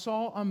by, he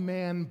saw a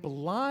man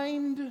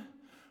blind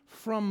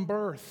from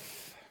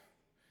birth.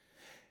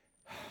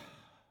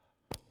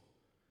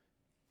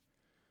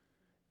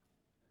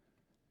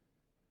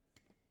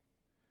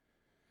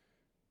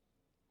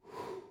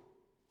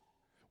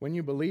 When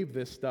you believe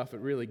this stuff,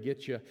 it really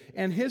gets you.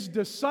 And his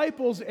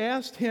disciples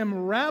asked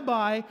him,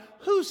 Rabbi,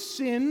 who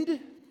sinned?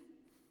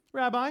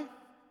 Rabbi,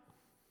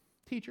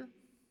 teacher,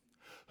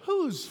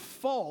 whose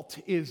fault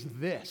is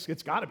this?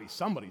 It's got to be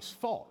somebody's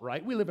fault,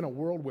 right? We live in a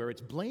world where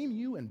it's blame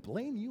you and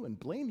blame you and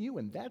blame you,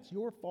 and that's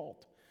your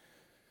fault.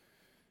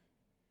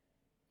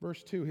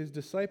 Verse 2, his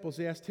disciples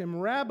asked him,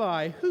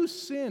 Rabbi, who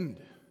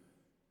sinned?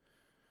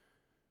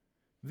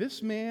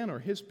 This man or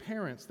his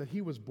parents that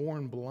he was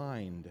born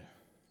blind?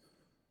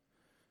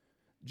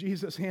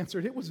 Jesus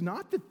answered, it was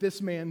not that this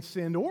man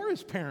sinned or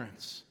his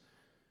parents,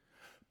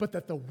 but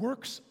that the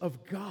works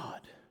of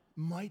God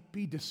might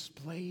be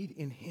displayed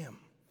in him.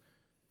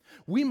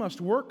 We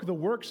must work the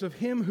works of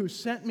him who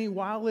sent me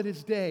while it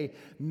is day.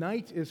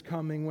 Night is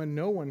coming when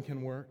no one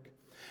can work.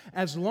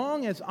 As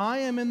long as I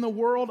am in the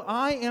world,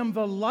 I am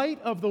the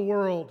light of the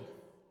world.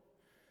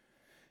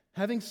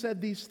 Having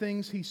said these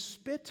things, he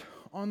spit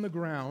on the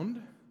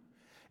ground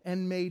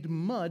and made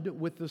mud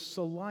with the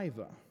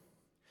saliva.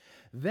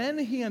 Then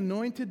he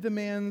anointed the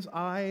man's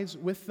eyes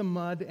with the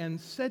mud and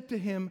said to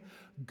him,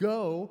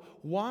 go,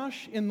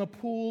 wash in the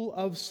pool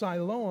of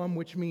Siloam,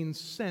 which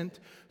means sent.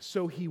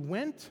 So he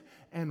went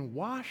and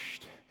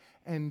washed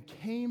and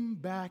came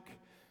back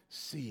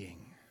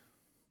seeing.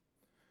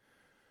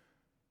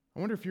 I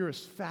wonder if you're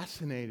as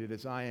fascinated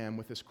as I am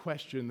with this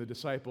question the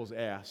disciples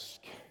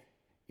ask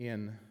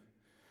in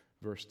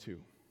verse 2.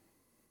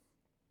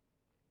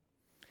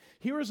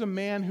 Here is a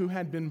man who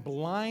had been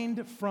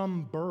blind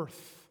from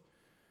birth.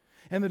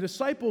 And the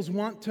disciples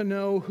want to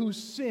know who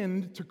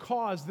sinned to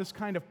cause this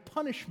kind of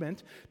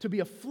punishment to be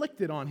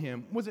afflicted on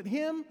him. Was it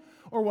him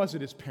or was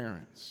it his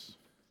parents?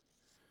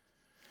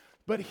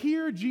 But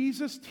here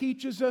Jesus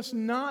teaches us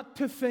not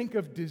to think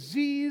of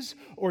disease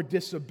or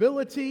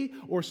disability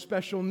or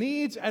special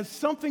needs as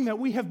something that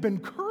we have been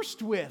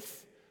cursed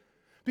with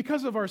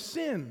because of our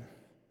sin.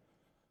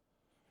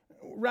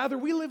 Rather,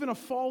 we live in a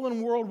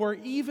fallen world where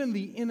even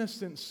the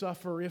innocent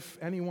suffer, if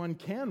anyone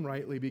can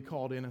rightly be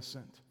called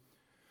innocent.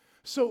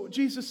 So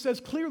Jesus says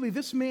clearly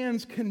this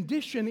man's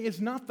condition is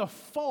not the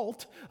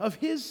fault of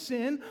his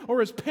sin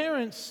or his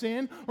parents'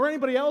 sin or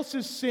anybody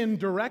else's sin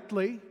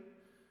directly.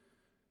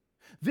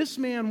 This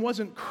man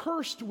wasn't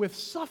cursed with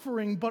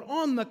suffering, but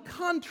on the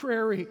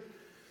contrary,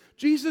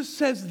 Jesus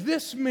says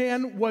this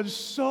man was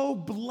so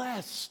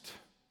blessed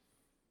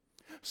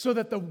so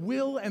that the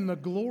will and the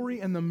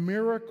glory and the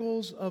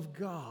miracles of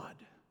God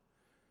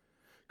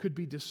could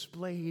be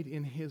displayed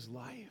in his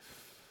life.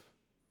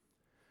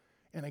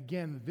 And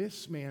again,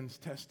 this man's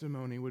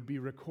testimony would be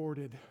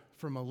recorded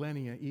for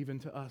millennia, even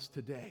to us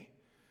today.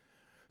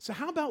 So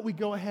how about we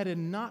go ahead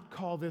and not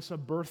call this a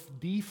birth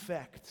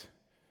defect,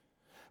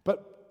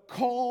 but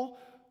call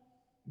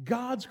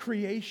God's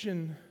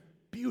creation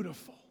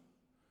beautiful?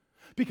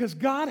 Because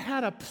God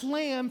had a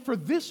plan for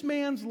this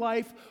man's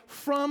life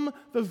from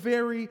the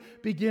very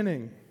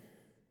beginning.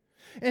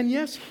 And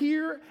yes,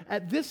 here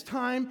at this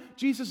time,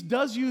 Jesus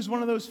does use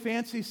one of those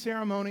fancy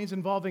ceremonies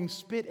involving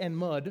spit and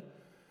mud.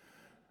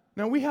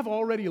 Now, we have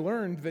already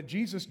learned that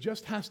Jesus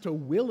just has to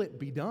will it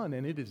be done,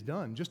 and it is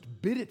done. Just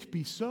bid it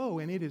be so,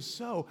 and it is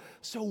so.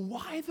 So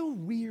why the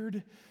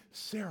weird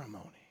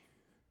ceremony?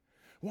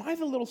 Why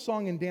the little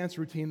song and dance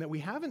routine that we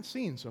haven't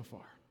seen so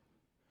far?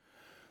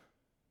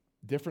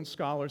 Different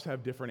scholars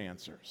have different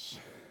answers.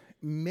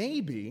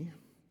 Maybe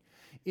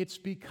it's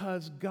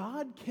because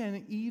God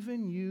can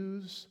even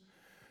use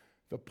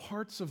the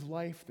parts of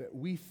life that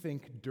we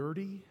think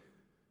dirty,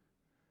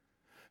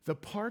 the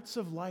parts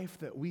of life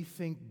that we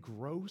think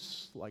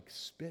gross, like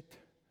spit.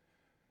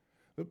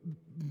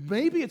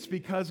 Maybe it's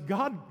because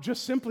God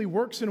just simply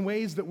works in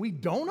ways that we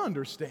don't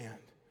understand.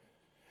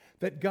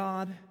 That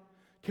God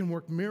can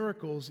work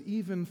miracles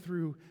even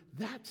through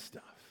that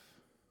stuff.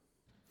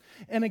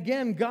 And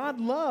again, God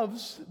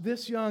loves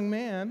this young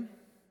man.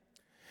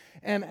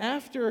 And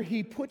after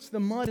he puts the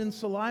mud and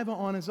saliva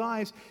on his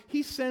eyes,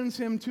 he sends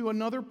him to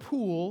another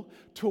pool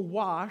to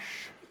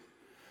wash.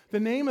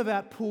 The name of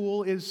that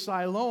pool is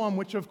Siloam,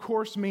 which of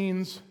course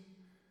means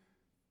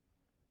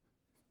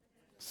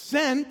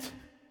sent.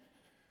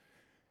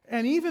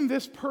 And even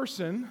this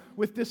person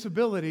with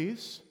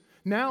disabilities,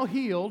 now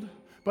healed,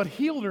 but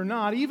healed or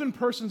not, even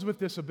persons with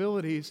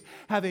disabilities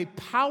have a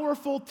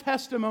powerful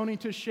testimony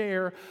to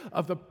share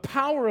of the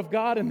power of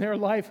God in their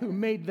life who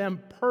made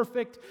them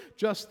perfect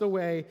just the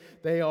way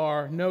they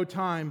are. No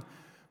time,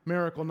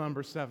 miracle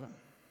number 7.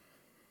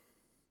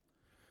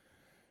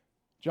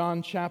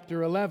 John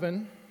chapter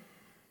 11,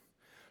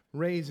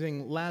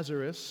 raising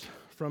Lazarus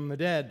from the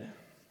dead.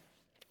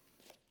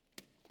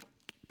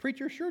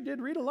 Preacher sure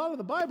did read a lot of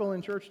the Bible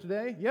in church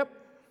today. Yep.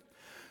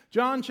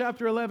 John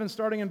chapter 11,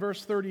 starting in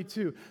verse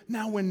 32.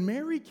 Now when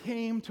Mary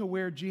came to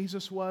where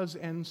Jesus was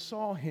and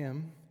saw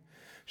him,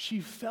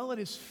 she fell at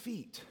his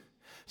feet,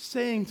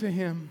 saying to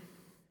him,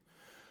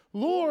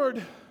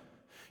 Lord,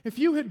 if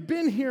you had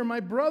been here, my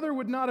brother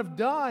would not have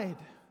died.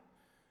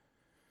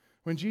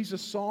 When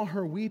Jesus saw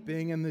her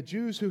weeping, and the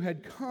Jews who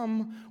had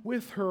come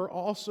with her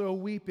also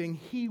weeping,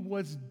 he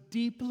was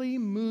deeply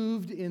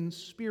moved in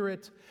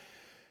spirit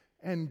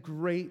and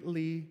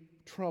greatly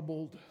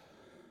troubled.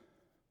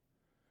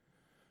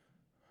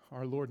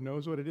 Our Lord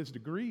knows what it is to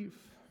grieve.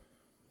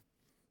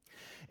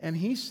 And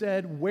he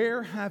said,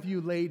 Where have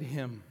you laid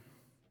him?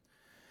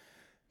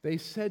 They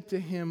said to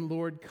him,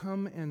 Lord,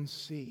 come and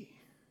see.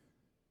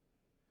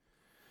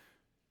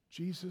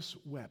 Jesus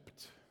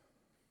wept.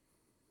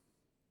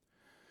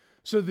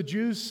 So the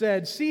Jews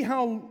said, See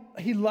how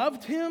he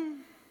loved him?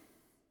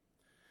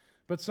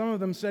 But some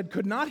of them said,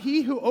 Could not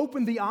he who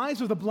opened the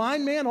eyes of the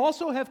blind man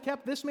also have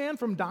kept this man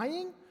from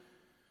dying?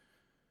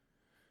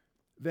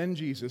 Then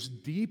Jesus,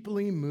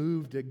 deeply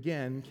moved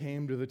again,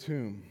 came to the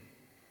tomb.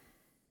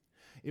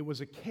 It was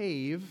a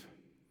cave,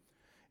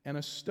 and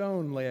a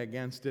stone lay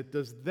against it.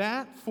 Does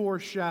that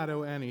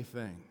foreshadow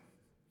anything?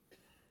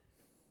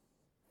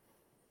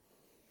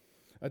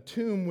 A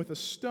tomb with a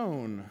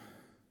stone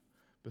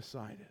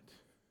beside it.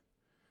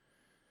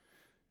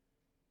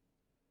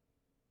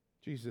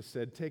 Jesus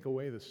said, Take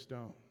away the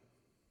stone.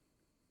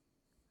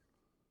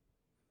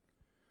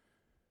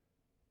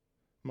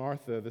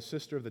 Martha, the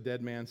sister of the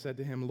dead man, said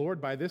to him,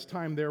 Lord, by this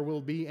time there will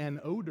be an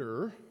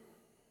odor,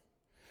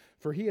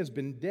 for he has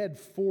been dead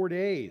 4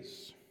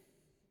 days.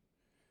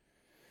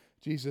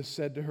 Jesus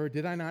said to her,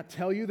 Did I not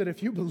tell you that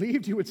if you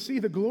believed, you would see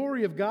the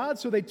glory of God?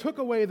 So they took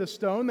away the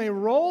stone. They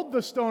rolled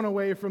the stone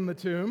away from the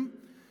tomb.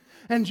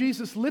 And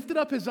Jesus lifted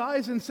up his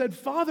eyes and said,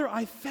 Father,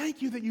 I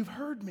thank you that you've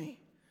heard me.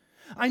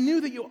 I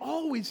knew that you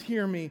always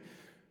hear me.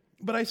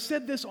 But I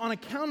said this on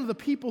account of the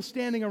people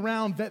standing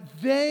around, that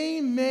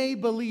they may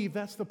believe.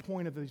 That's the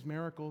point of these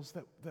miracles,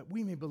 that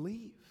we may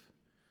believe.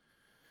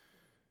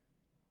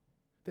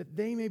 That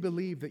they may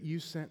believe that you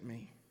sent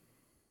me.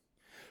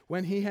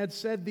 When he had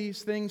said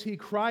these things, he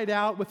cried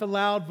out with a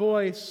loud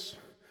voice,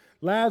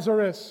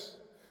 Lazarus,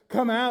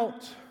 come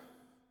out.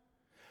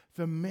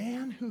 The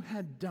man who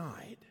had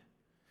died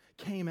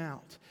came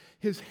out,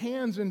 his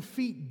hands and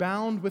feet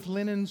bound with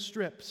linen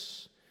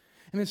strips,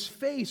 and his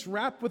face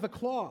wrapped with a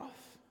cloth.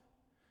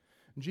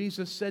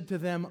 Jesus said to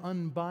them,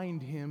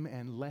 Unbind him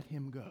and let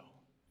him go.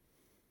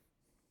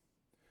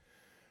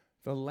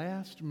 The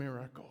last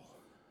miracle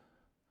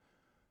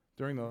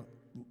during the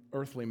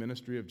earthly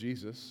ministry of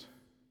Jesus,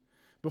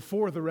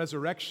 before the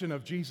resurrection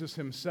of Jesus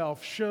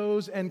himself,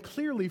 shows and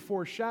clearly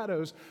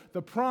foreshadows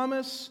the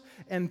promise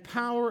and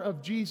power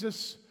of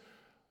Jesus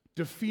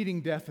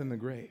defeating death in the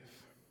grave.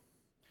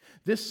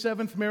 This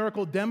seventh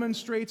miracle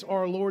demonstrates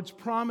our Lord's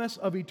promise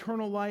of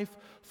eternal life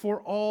for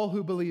all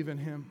who believe in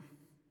him.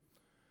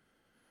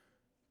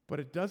 But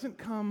it doesn't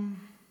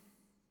come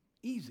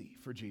easy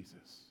for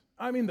Jesus.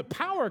 I mean, the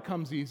power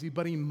comes easy,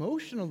 but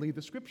emotionally,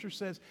 the scripture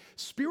says,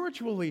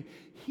 spiritually,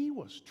 he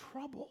was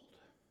troubled.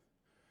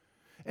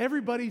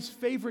 Everybody's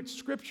favorite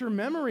scripture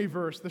memory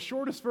verse, the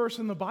shortest verse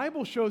in the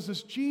Bible, shows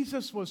us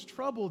Jesus was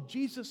troubled.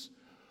 Jesus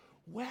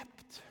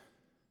wept.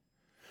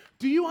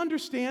 Do you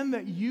understand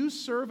that you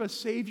serve a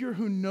Savior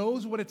who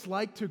knows what it's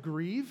like to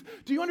grieve?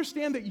 Do you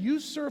understand that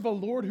you serve a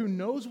Lord who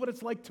knows what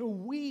it's like to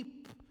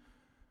weep?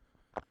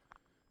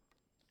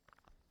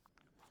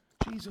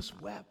 Jesus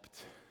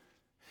wept,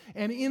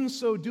 and in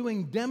so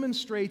doing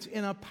demonstrates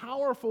in a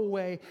powerful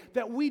way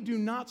that we do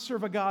not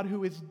serve a God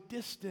who is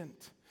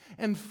distant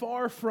and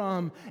far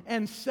from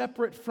and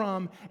separate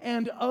from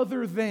and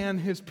other than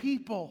his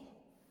people.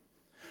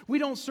 We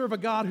don't serve a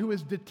God who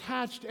is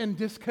detached and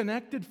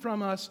disconnected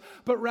from us,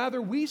 but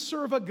rather we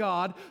serve a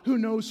God who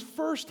knows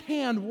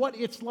firsthand what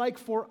it's like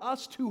for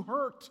us to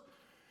hurt,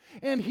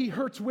 and he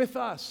hurts with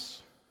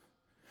us.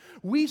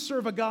 We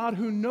serve a God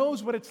who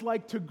knows what it's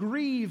like to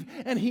grieve,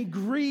 and he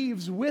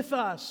grieves with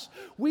us.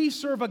 We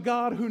serve a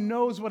God who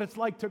knows what it's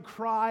like to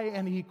cry,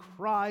 and he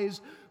cries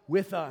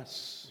with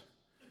us.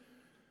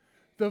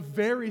 The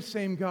very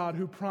same God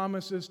who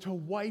promises to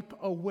wipe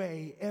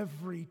away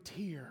every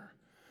tear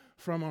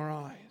from our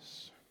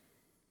eyes.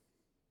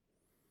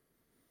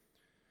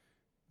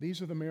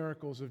 These are the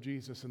miracles of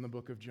Jesus in the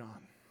book of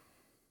John.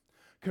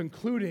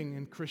 Concluding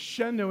and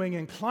crescendoing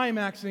and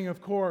climaxing,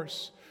 of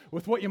course,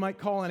 with what you might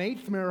call an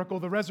eighth miracle,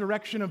 the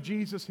resurrection of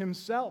Jesus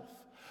himself,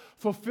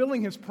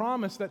 fulfilling his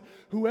promise that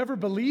whoever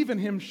believe in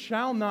him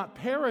shall not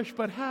perish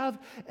but have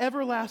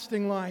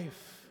everlasting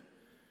life.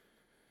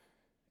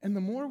 And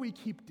the more we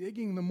keep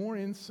digging, the more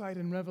insight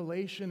and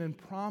revelation and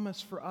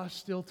promise for us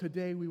still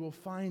today we will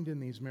find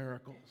in these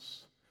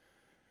miracles.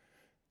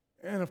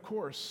 And of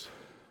course,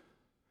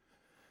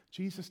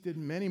 Jesus did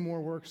many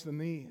more works than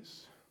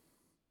these.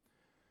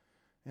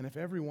 And if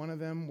every one of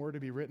them were to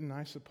be written,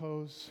 I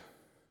suppose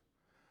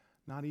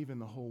not even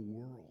the whole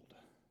world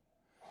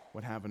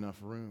would have enough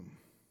room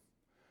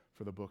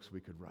for the books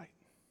we could write.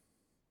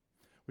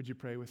 Would you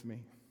pray with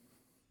me?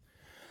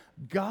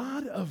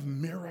 God of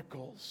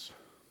miracles,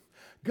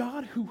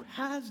 God who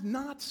has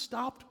not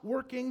stopped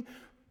working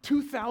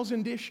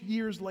 2,000-ish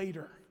years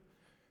later,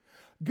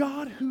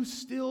 God who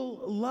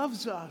still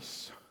loves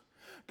us,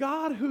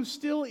 God who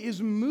still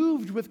is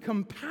moved with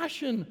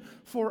compassion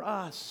for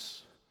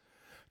us,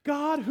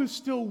 God who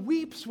still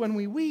weeps when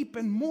we weep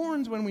and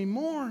mourns when we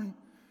mourn,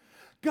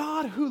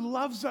 God who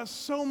loves us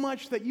so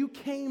much that you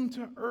came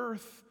to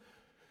earth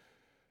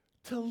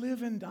to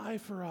live and die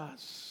for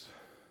us.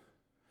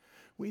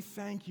 We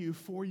thank you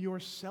for your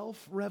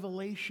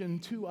self-revelation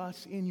to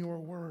us in your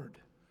word.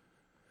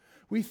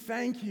 We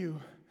thank you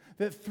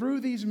that through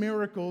these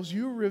miracles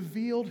you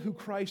revealed who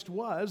Christ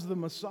was, the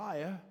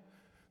Messiah,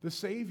 the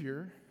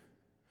Savior,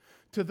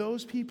 to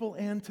those people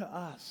and to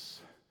us.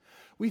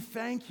 We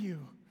thank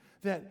you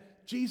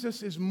that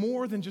Jesus is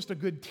more than just a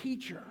good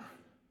teacher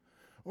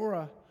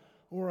or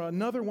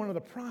another one of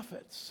the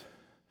prophets.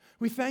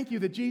 We thank you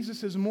that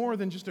Jesus is more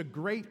than just a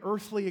great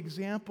earthly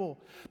example,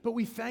 but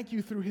we thank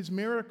you through his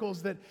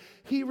miracles that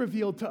he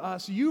revealed to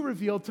us, you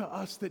revealed to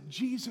us that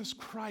Jesus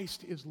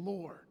Christ is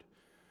Lord.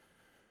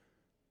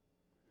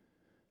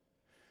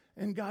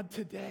 And God,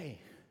 today,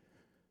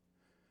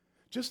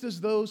 just as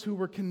those who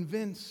were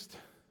convinced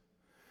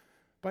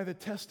by the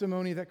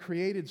testimony that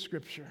created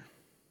Scripture,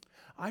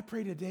 I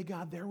pray today,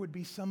 God, there would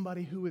be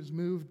somebody who is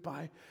moved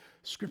by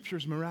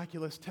Scripture's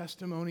miraculous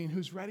testimony and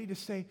who's ready to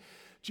say,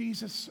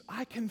 Jesus,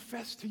 I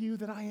confess to you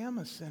that I am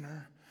a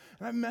sinner.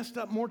 And I've messed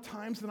up more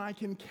times than I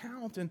can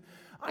count, and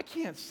I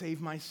can't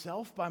save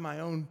myself by my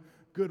own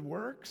good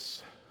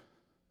works.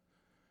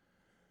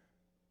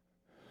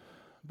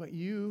 But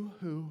you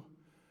who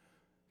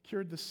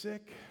cured the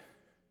sick,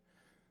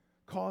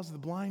 caused the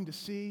blind to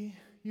see,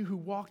 you who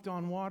walked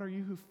on water,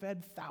 you who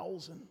fed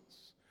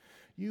thousands,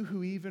 you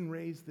who even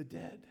raised the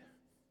dead,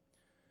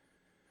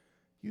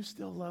 you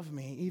still love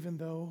me even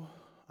though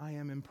I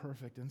am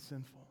imperfect and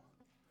sinful.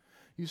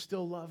 You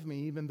still love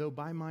me even though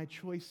by my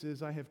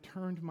choices I have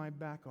turned my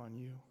back on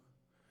you.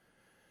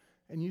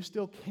 And you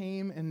still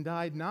came and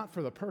died not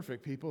for the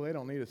perfect people, they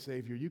don't need a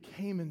Savior. You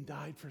came and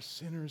died for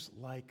sinners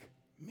like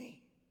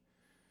me.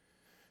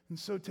 And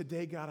so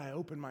today, God, I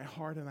open my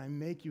heart and I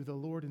make you the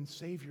Lord and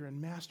Savior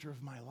and Master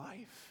of my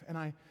life. And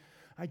I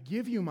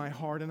give you my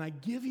heart and I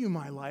give you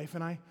my life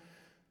and I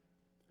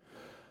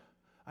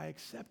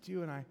accept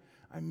you and I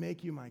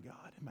make you my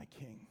God and my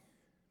King,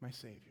 my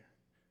Savior.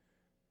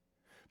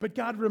 But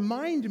God,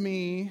 remind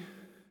me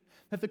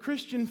that the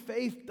Christian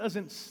faith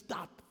doesn't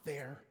stop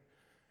there.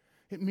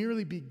 It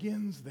merely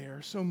begins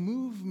there. So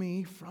move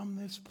me from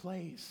this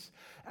place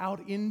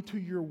out into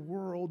your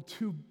world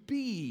to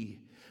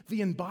be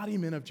the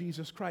embodiment of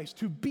Jesus Christ,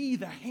 to be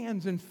the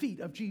hands and feet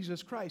of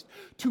Jesus Christ,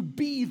 to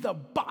be the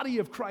body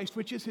of Christ,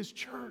 which is his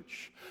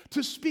church,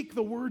 to speak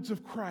the words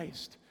of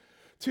Christ,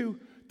 to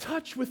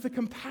touch with the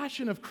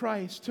compassion of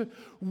Christ, to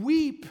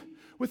weep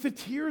with the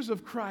tears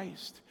of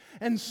Christ.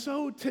 And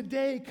so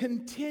today,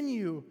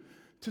 continue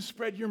to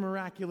spread your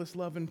miraculous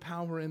love and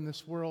power in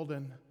this world.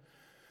 And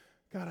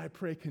God, I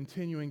pray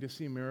continuing to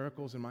see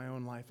miracles in my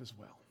own life as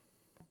well.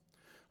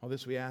 All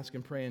this we ask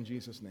and pray in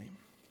Jesus' name.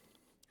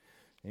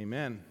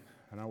 Amen.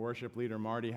 And our worship leader, Marty,